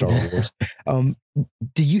get into Star Wars.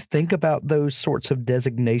 Do you think about those sorts of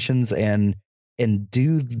designations, and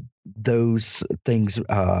do those things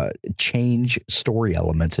change story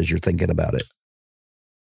elements as you're thinking about it?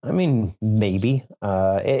 I mean, maybe.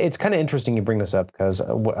 It's kind of interesting you bring this up, because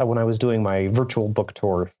when I was doing my virtual book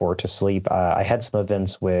tour for To Sleep, I had some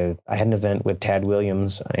events I had an event with Tad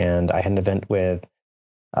Williams, and I had an event with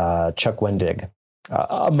Chuck Wendig,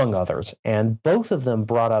 among others. And both of them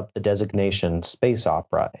brought up the designation space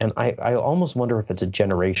opera. And I almost wonder if it's a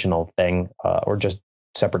generational thing or just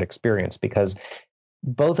separate experience, because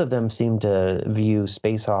both of them seem to view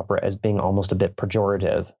space opera as being almost a bit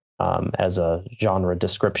pejorative as a genre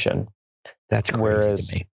description. That's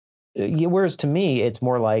crazy to me. Whereas to me, it's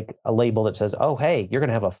more like a label that says, "Oh, hey, you're going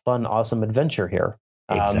to have a fun, awesome adventure here."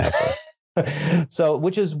 Exactly. So,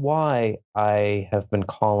 which is why I have been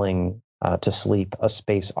calling To Sleep a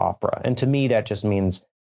space opera, and to me, that just means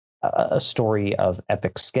a story of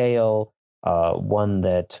epic scale, one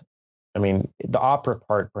that, I mean, the opera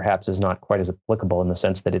part perhaps is not quite as applicable in the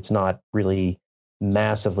sense that it's not really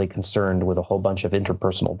massively concerned with a whole bunch of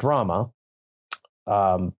interpersonal drama.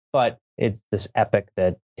 But it's this epic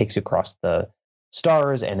that takes you across the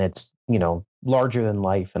stars, and it's, larger than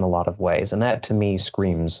life in a lot of ways. And that to me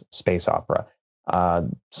screams space opera.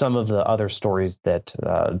 Some of the other stories that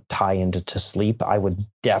tie into To Sleep, I would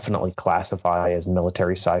definitely classify as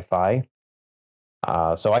military sci-fi.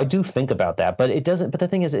 So I do think about that, but it doesn't. But the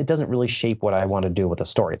thing is, it doesn't really shape what I want to do with a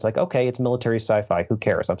story. It's like, okay, it's military sci-fi. Who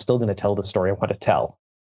cares? I'm still going to tell the story I want to tell.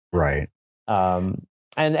 Right. And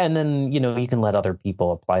then you can let other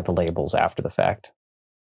people apply the labels after the fact.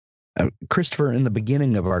 Christopher, in the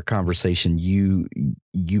beginning of our conversation, you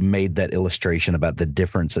made that illustration about the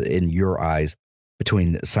difference in your eyes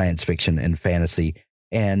between science fiction and fantasy,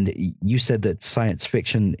 and you said that science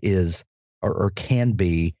fiction is or can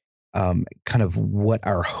be kind of what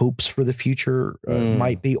our hopes for the future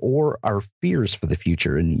might be, or our fears for the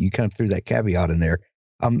future. And you kind of threw that caveat in there.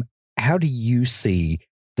 How do you see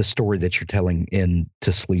the story that you're telling in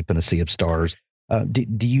To Sleep in a Sea of Stars?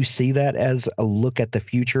 Do you see that as a look at the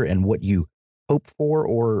future and what you hope for,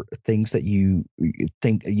 or things that you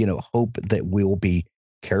think, hope that we'll be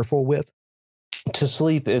careful with? To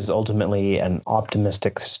Sleep is ultimately an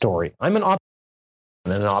optimistic story. I'm an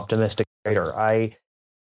optimistic writer.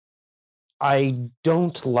 I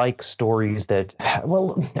don't like stories that,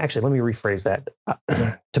 well, actually, let me rephrase that.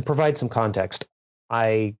 To provide some context,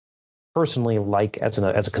 I personally like, as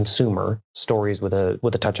a consumer, stories with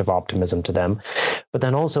a touch of optimism to them. But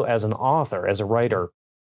then also as an author, as a writer,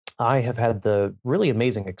 I have had the really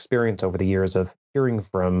amazing experience over the years of hearing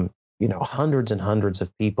from, hundreds and hundreds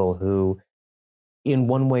of people who, in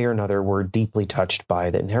one way or another, were deeply touched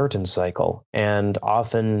by the inheritance cycle, and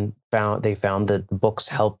often found that the books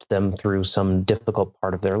helped them through some difficult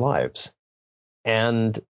part of their lives.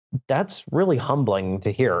 And that's really humbling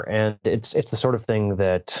to hear. And it's the sort of thing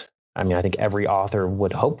that, I think every author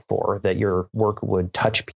would hope for, that your work would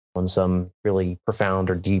touch people in some really profound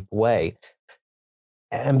or deep way.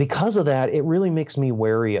 And because of that, it really makes me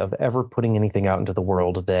wary of ever putting anything out into the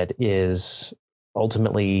world that is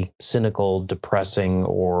ultimately cynical, depressing,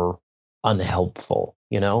 or unhelpful,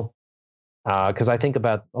 because I think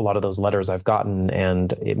about a lot of those letters I've gotten,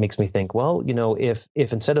 and it makes me think, well, if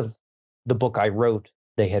instead of the book I wrote,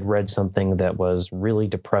 they had read something that was really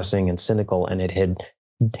depressing and cynical, and it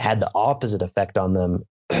had the opposite effect on them,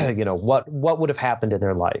 what would have happened in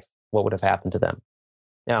their life? What would have happened to them?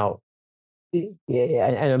 Now,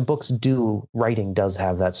 and writing does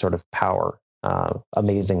have that sort of power,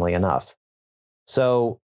 amazingly enough.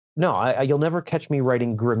 So no, you'll never catch me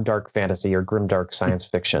writing grimdark fantasy or grimdark science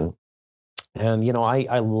fiction. And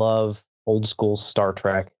I love old school Star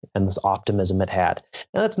Trek and this optimism it had.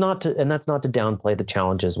 And that's not to downplay the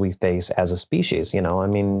challenges we face as a species.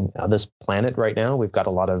 This planet right now, we've got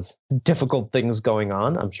a lot of difficult things going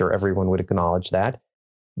on. I'm sure everyone would acknowledge that.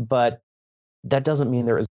 But that doesn't mean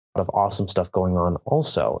there is a lot of awesome stuff going on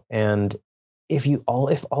also. And if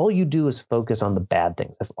all you do is focus on the bad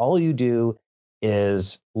things, if all you do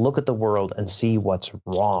is look at the world and see what's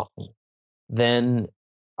wrong, then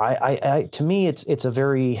to me, it's a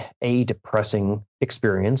very depressing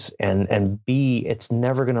experience, and B, it's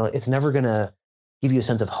never gonna give you a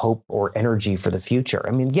sense of hope or energy for the future. I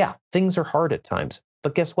mean, yeah, things are hard at times,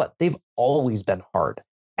 but guess what? They've always been hard,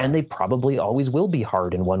 and they probably always will be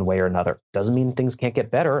hard in one way or another. Doesn't mean things can't get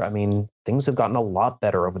better. I mean, things have gotten a lot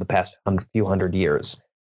better over the past few hundred years.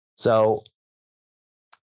 So,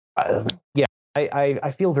 yeah.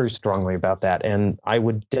 I feel very strongly about that, and I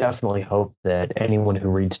would definitely hope that anyone who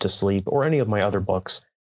reads To Sleep or any of my other books,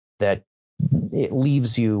 that it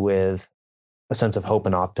leaves you with a sense of hope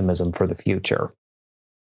and optimism for the future,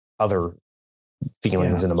 other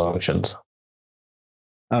feelings and emotions.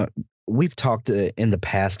 We've talked in the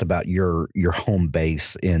past about your home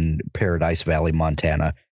base in Paradise Valley,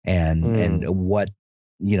 Montana, and what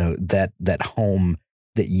that home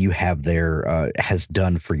that you have there has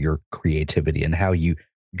done for your creativity and how you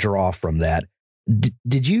draw from that.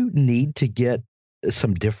 Did you need to get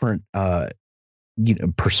some different,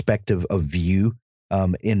 perspective of view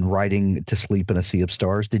in writing To Sleep in a Sea of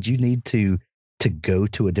Stars? Did you need to go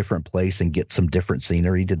to a different place and get some different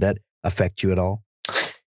scenery? Did that affect you at all?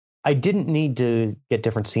 I didn't need to get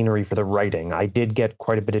different scenery for the writing. I did get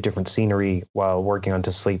quite a bit of different scenery while working on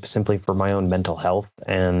To Sleep, simply for my own mental health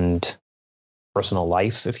and personal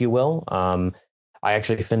life, if you will. I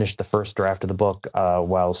actually finished the first draft of the book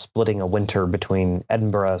while splitting a winter between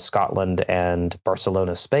Edinburgh, Scotland, and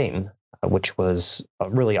Barcelona, Spain, which was a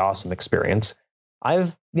really awesome experience.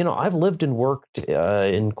 I've lived and worked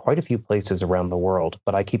in quite a few places around the world,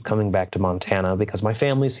 but I keep coming back to Montana because my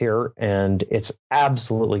family's here, and it's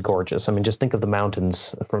absolutely gorgeous. I mean, just think of the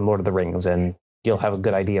mountains from Lord of the Rings, and you'll have a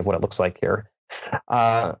good idea of what it looks like here.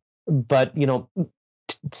 But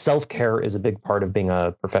self-care is a big part of being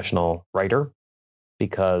a professional writer,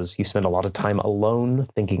 because you spend a lot of time alone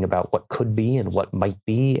thinking about what could be and what might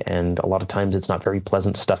be. And a lot of times it's not very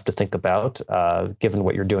pleasant stuff to think about, given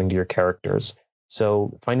what you're doing to your characters.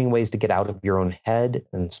 So finding ways to get out of your own head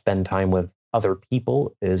and spend time with other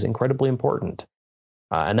people is incredibly important.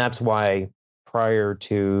 And that's why prior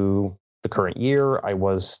to the current year, I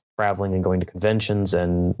was traveling and going to conventions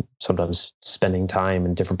and sometimes spending time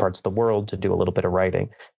in different parts of the world to do a little bit of writing.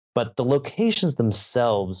 But the locations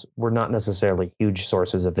themselves were not necessarily huge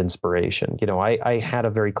sources of inspiration. I had a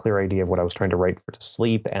very clear idea of what I was trying to write for To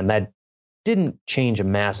Sleep, and that didn't change a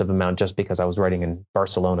massive amount just because I was writing in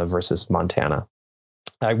Barcelona versus Montana.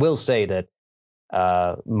 I will say that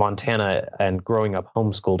Montana and growing up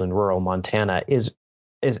homeschooled in rural Montana is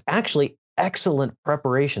actually excellent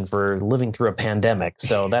preparation for living through a pandemic.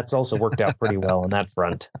 So that's also worked out pretty well on that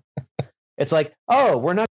front. It's like, oh,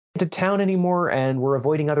 we're not to town anymore and we're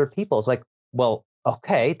avoiding other people. It's like, well,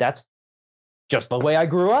 okay, that's just the way I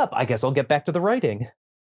grew up. I guess I'll get back to the writing.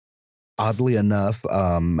 Oddly enough,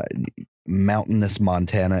 mountainous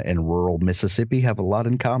Montana and rural Mississippi have a lot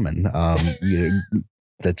in common.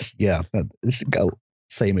 It's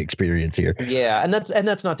same experience here. Yeah, and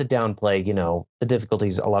that's not to downplay, the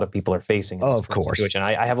difficulties a lot of people are facing in this situation.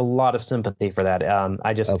 I have a lot of sympathy for that.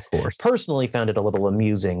 I just personally found it a little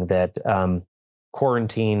amusing that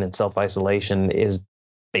quarantine and self-isolation is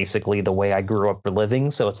basically the way I grew up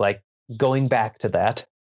living. So it's like going back to that.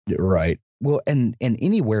 Right. Well, and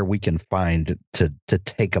anywhere we can find to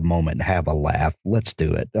take a moment and have a laugh, let's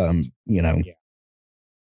do it.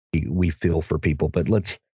 We feel for people, but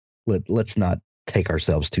let's not take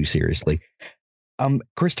ourselves too seriously.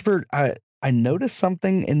 Christopher, I noticed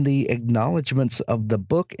something in the acknowledgments of the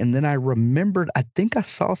book, and then I remembered, I think I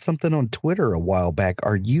saw something on Twitter a while back.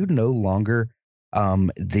 Are you no longer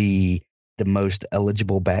the most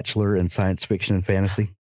eligible bachelor in science fiction and fantasy?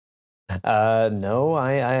 No,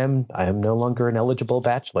 I am no longer an eligible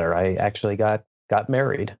bachelor. I actually got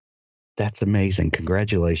married. That's amazing.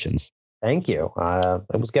 Congratulations. Thank you.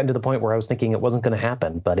 It was getting to the point where I was thinking it wasn't going to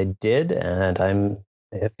happen, but it did, and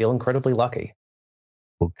I feel incredibly lucky.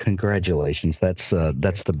 Well, congratulations. That's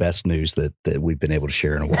the best news that we've been able to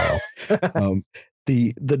share in a while.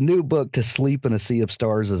 The new book, To Sleep in a Sea of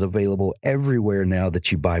Stars, is available everywhere now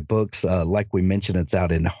that you buy books. Like we mentioned, it's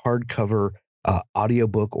out in hardcover,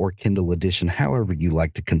 audiobook, or Kindle edition. However you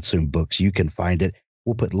like to consume books, you can find it.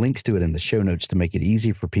 We'll put links to it in the show notes to make it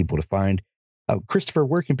easy for people to find. Christopher,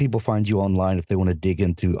 where can people find you online if they want to dig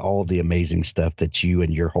into all the amazing stuff that you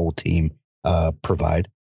and your whole team provide?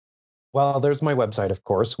 Well, there's my website, of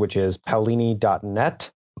course, which is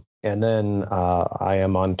paolini.net. And then I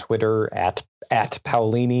am on Twitter at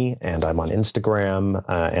Paolini, and I'm on Instagram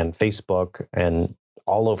and Facebook and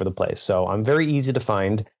all over the place. So I'm very easy to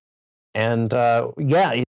find. And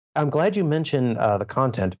I'm glad you mentioned the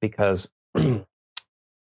content, because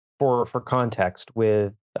for context,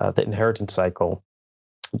 with the Inheritance Cycle,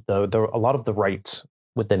 a lot of the rights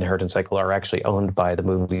with the Inheritance Cycle are actually owned by the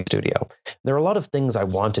movie studio. There are a lot of things I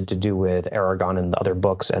wanted to do with Eragon and the other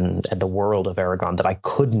books and the world of Eragon that I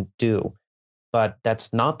couldn't do, but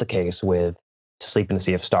that's not the case with To Sleep in a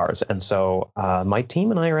Sea of Stars. And so my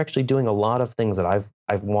team and I are actually doing a lot of things that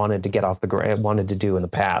I've wanted to get off the ground, wanted to do in the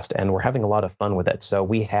past, and we're having a lot of fun with it. So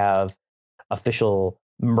we have official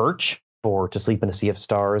merch for To Sleep in a Sea of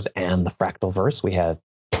Stars and the Fractalverse. We have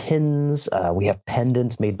pins, we have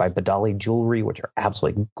pendants made by Badali Jewelry, which are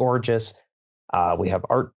absolutely gorgeous. We have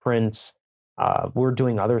art prints. We're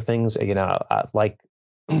doing other things, like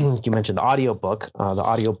you mentioned the audiobook. The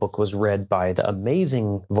audiobook was read by the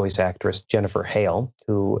amazing voice actress Jennifer Hale,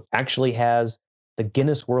 who actually has the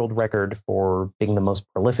Guinness World Record for being the most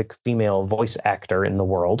prolific female voice actor in the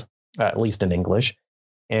world, at least in English.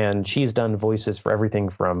 And she's done voices for everything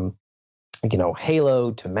from Halo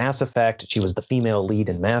to Mass Effect. She was the female lead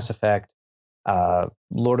in Mass Effect.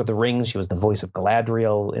 Lord of the Rings, she was the voice of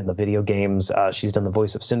Galadriel in the video games. She's done the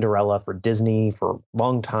voice of Cinderella for Disney for a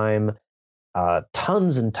long time.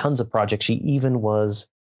 Tons and tons of projects. She even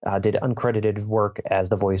did uncredited work as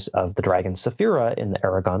the voice of the dragon Saphira in the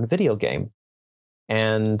Eragon video game.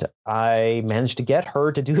 And I managed to get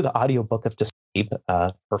her to do the audiobook of To Sleep,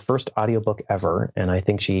 her first audiobook ever, and I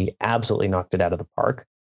think she absolutely knocked it out of the park.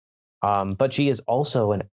 But she is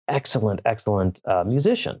also an excellent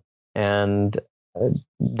musician. And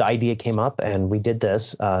the idea came up, and we did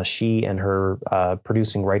this. She and her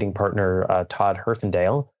producing writing partner, Todd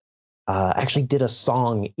Herfindale, actually did a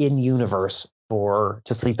song in universe for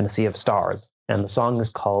To Sleep in a Sea of Stars. And the song is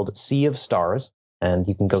called Sea of Stars. And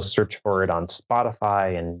you can go search for it on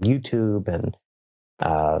Spotify and YouTube and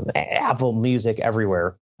Apple Music,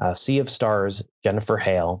 everywhere. Sea of Stars, Jennifer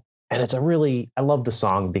Hale. And I love the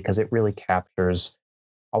song because it really captures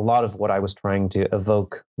a lot of what I was trying to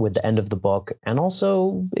evoke with the end of the book. And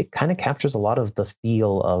also it kind of captures a lot of the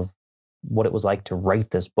feel of what it was like to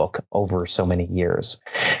write this book over so many years.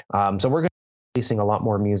 So we're going to be releasing a lot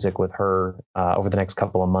more music with her over the next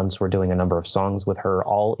couple of months. We're doing a number of songs with her,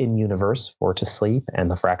 all in universe for To Sleep and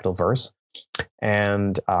the Fractalverse.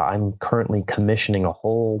 And I'm currently commissioning a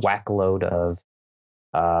whole whackload of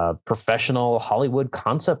professional Hollywood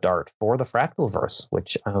concept art for the Fractalverse,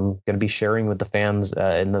 which I'm going to be sharing with the fans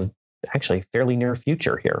in the actually fairly near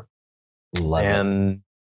future here. Love it.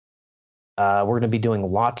 We're going to be doing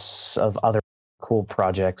lots of other cool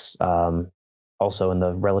projects also in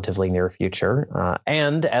the relatively near future.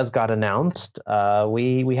 And as got announced,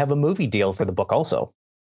 we have a movie deal for the book also.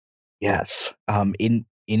 Yes. In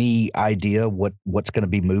any idea what's going to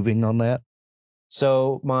be moving on that?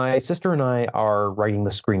 So my sister and I are writing the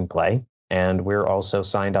screenplay, and we're also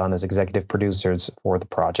signed on as executive producers for the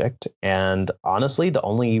project. And honestly, the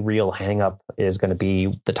only real hang-up is going to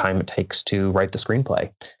be the time it takes to write the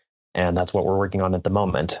screenplay. And that's what we're working on at the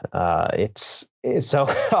moment. It's so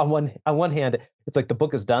on one hand, it's like the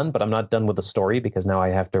book is done, but I'm not done with the story because now I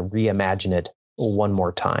have to reimagine it one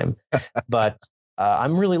more time. But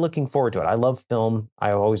I'm really looking forward to it. I love film.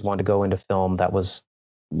 I always wanted to go into film. That was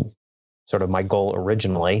sort of my goal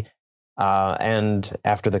originally. And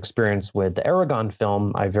after the experience with the Eragon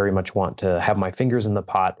film, I very much want to have my fingers in the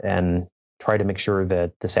pot and try to make sure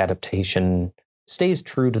that this adaptation stays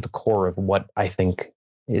true to the core of what I think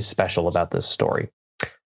is special about this story.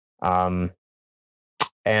 And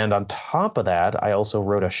on top of that, I also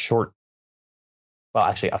wrote a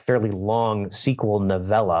fairly long sequel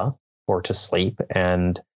novella for To Sleep,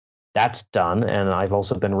 and that's done. And I've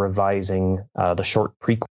also been revising the short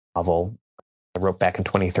prequel novel I wrote back in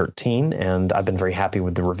 2013, and I've been very happy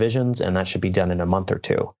with the revisions, and that should be done in a month or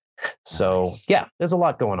two. So yeah, there's a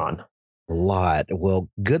lot going on. A lot. Well,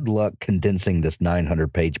 good luck condensing this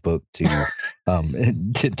 900-page book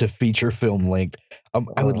to feature film length.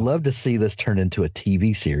 I would love to see this turn into a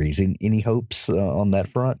TV series. Any hopes on that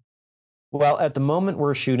front? Well, at the moment,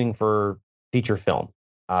 we're shooting for feature film.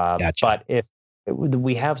 Gotcha. But if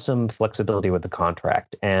we have some flexibility with the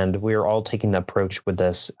contract, and we're all taking the approach with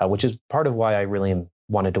this, which is part of why I really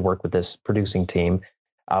wanted to work with this producing team.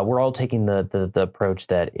 We're all taking the approach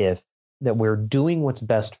that if that we're doing what's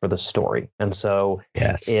best for the story. And so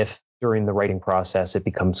Yes. if during the writing process it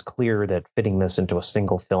becomes clear that fitting this into a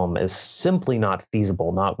single film is simply not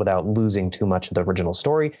feasible, not without losing too much of the original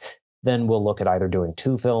story, then we'll look at either doing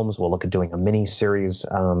 2 films, we'll look at doing a mini series.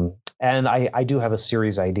 And I do have a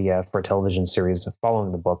series idea for a television series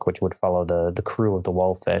following the book, which would follow the crew of the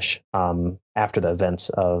Wallfish after the events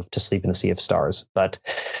of To Sleep in the Sea of Stars. But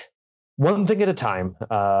one thing at a time.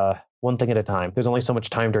 One thing at a time. There's only so much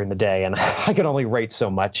time during the day, and I can only write so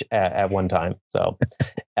much at one time. So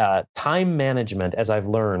time management, as I've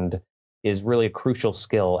learned, is really a crucial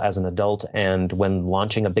skill as an adult. And when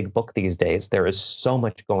launching a big book these days, there is so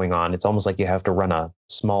much going on. It's almost like you have to run a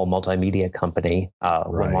small multimedia company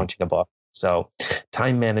when launching a book. So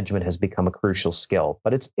time management has become a crucial skill.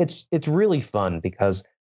 But it's really fun because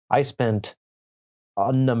I spent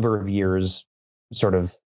a number of years sort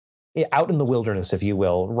of out in the wilderness, if you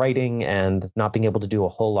will, writing and not being able to do a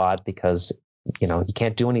whole lot because, you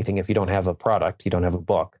can't do anything if you don't have a product, you don't have a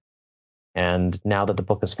book. And now that the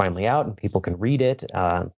book is finally out and people can read it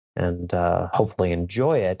and hopefully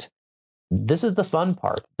enjoy it, this is the fun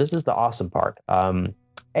part. This is the awesome part.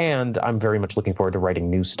 And I'm very much looking forward to writing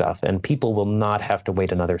new stuff. And people will not have to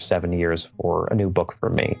wait another 7 years for a new book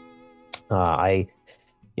from me.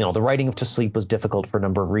 The writing of To Sleep was difficult for a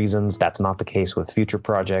number of reasons. That's not the case with future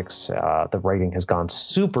projects. The writing has gone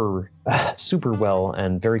super, super well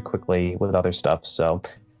and very quickly with other stuff. So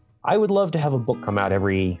I would love to have a book come out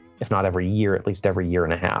if not every year, at least every year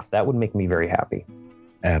and a half. That would make me very happy.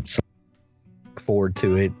 Absolutely. Look forward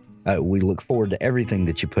to it. We look forward to everything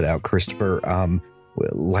that you put out, Christopher.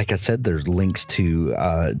 Like I said, there's links to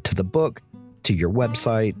the book, to your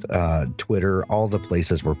website, Twitter, all the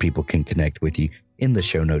places where people can connect with you in the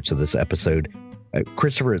show notes of this episode.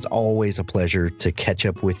 Christopher, it's always a pleasure to catch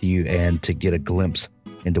up with you and to get a glimpse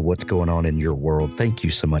into what's going on in your world. Thank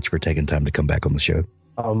you so much for taking time to come back on the show.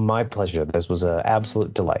 Oh, my pleasure. This was an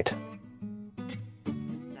absolute delight.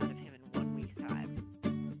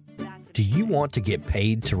 Do you want to get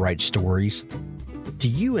paid to write stories? Do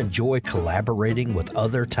you enjoy collaborating with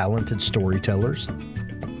other talented storytellers?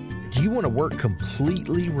 Do you want to work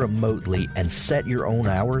completely remotely and set your own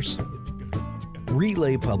hours?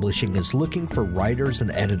 Relay Publishing is looking for writers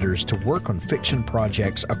and editors to work on fiction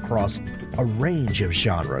projects across a range of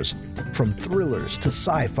genres, from thrillers to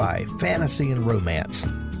sci-fi, fantasy, and romance.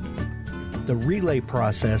 The Relay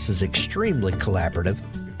process is extremely collaborative,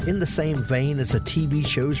 in the same vein as a TV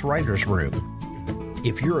show's writer's room.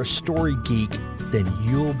 If you're a story geek, then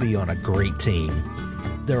you'll be on a great team.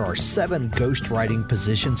 There are 7 ghostwriting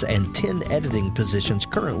positions and 10 editing positions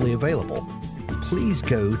currently available. Please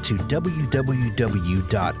go to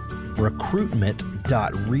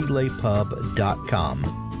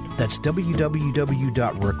www.recruitment.relaypub.com. That's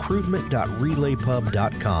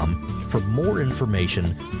www.recruitment.relaypub.com for more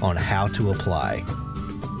information on how to apply.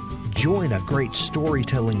 Join a great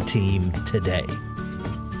storytelling team today.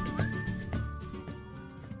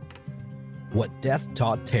 What Death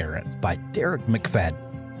Taught Terrence by Derek McFadden.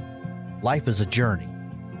 Life is a journey.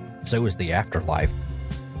 So is the afterlife.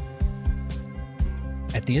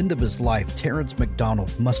 At the end of his life, Terrence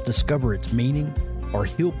McDonald must discover its meaning, or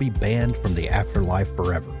he'll be banned from the afterlife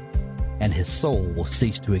forever, and his soul will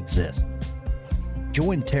cease to exist.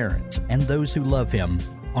 Join Terrence and those who love him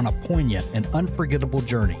on a poignant and unforgettable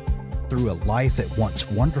journey through a life at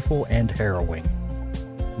once wonderful and harrowing.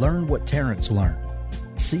 Learn what Terrence learned.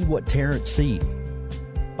 See what Terrence sees.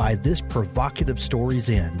 By this provocative story's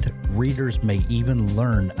end, readers may even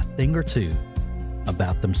learn a thing or two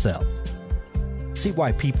about themselves. See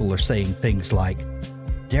why people are saying things like,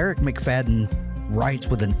 Derek McFadden writes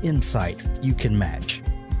with an insight few can match.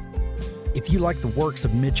 If you like the works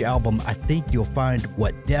of Mitch Albom, I think you'll find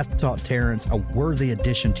What Death Taught Terrence a worthy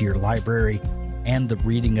addition to your library, and the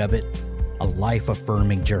reading of it a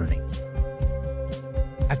life-affirming journey.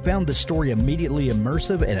 I found the story immediately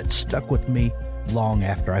immersive, and it stuck with me long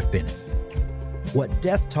after I finished. What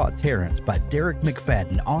Death Taught Terrence by Derek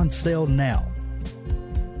McFadden, on sale now.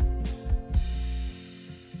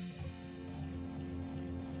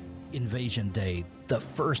 Invasion Day, the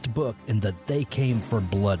first book in the They Came for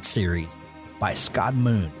Blood series by Scott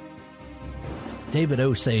Moon. David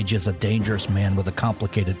Osage is a dangerous man with a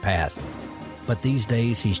complicated past, but these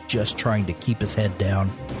days he's just trying to keep his head down,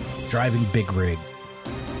 driving big rigs.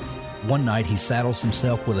 One night he saddles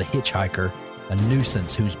himself with a hitchhiker, a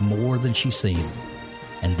nuisance who's more than she seemed,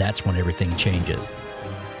 and that's when everything changes.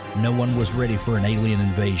 No one was ready for an alien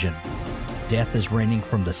invasion. Death is raining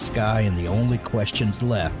from the sky, and the only questions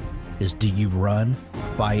left is, do you run,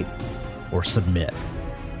 fight, or submit?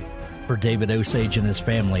 For David Osage and his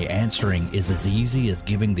family, answering is as easy as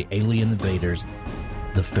giving the alien invaders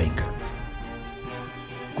the finger.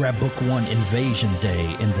 Grab Book 1, Invasion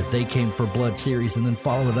Day, in the They Came for Blood series, and then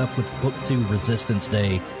follow it up with Book 2, Resistance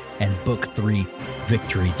Day, and Book 3,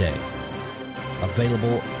 Victory Day.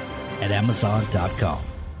 Available at Amazon.com.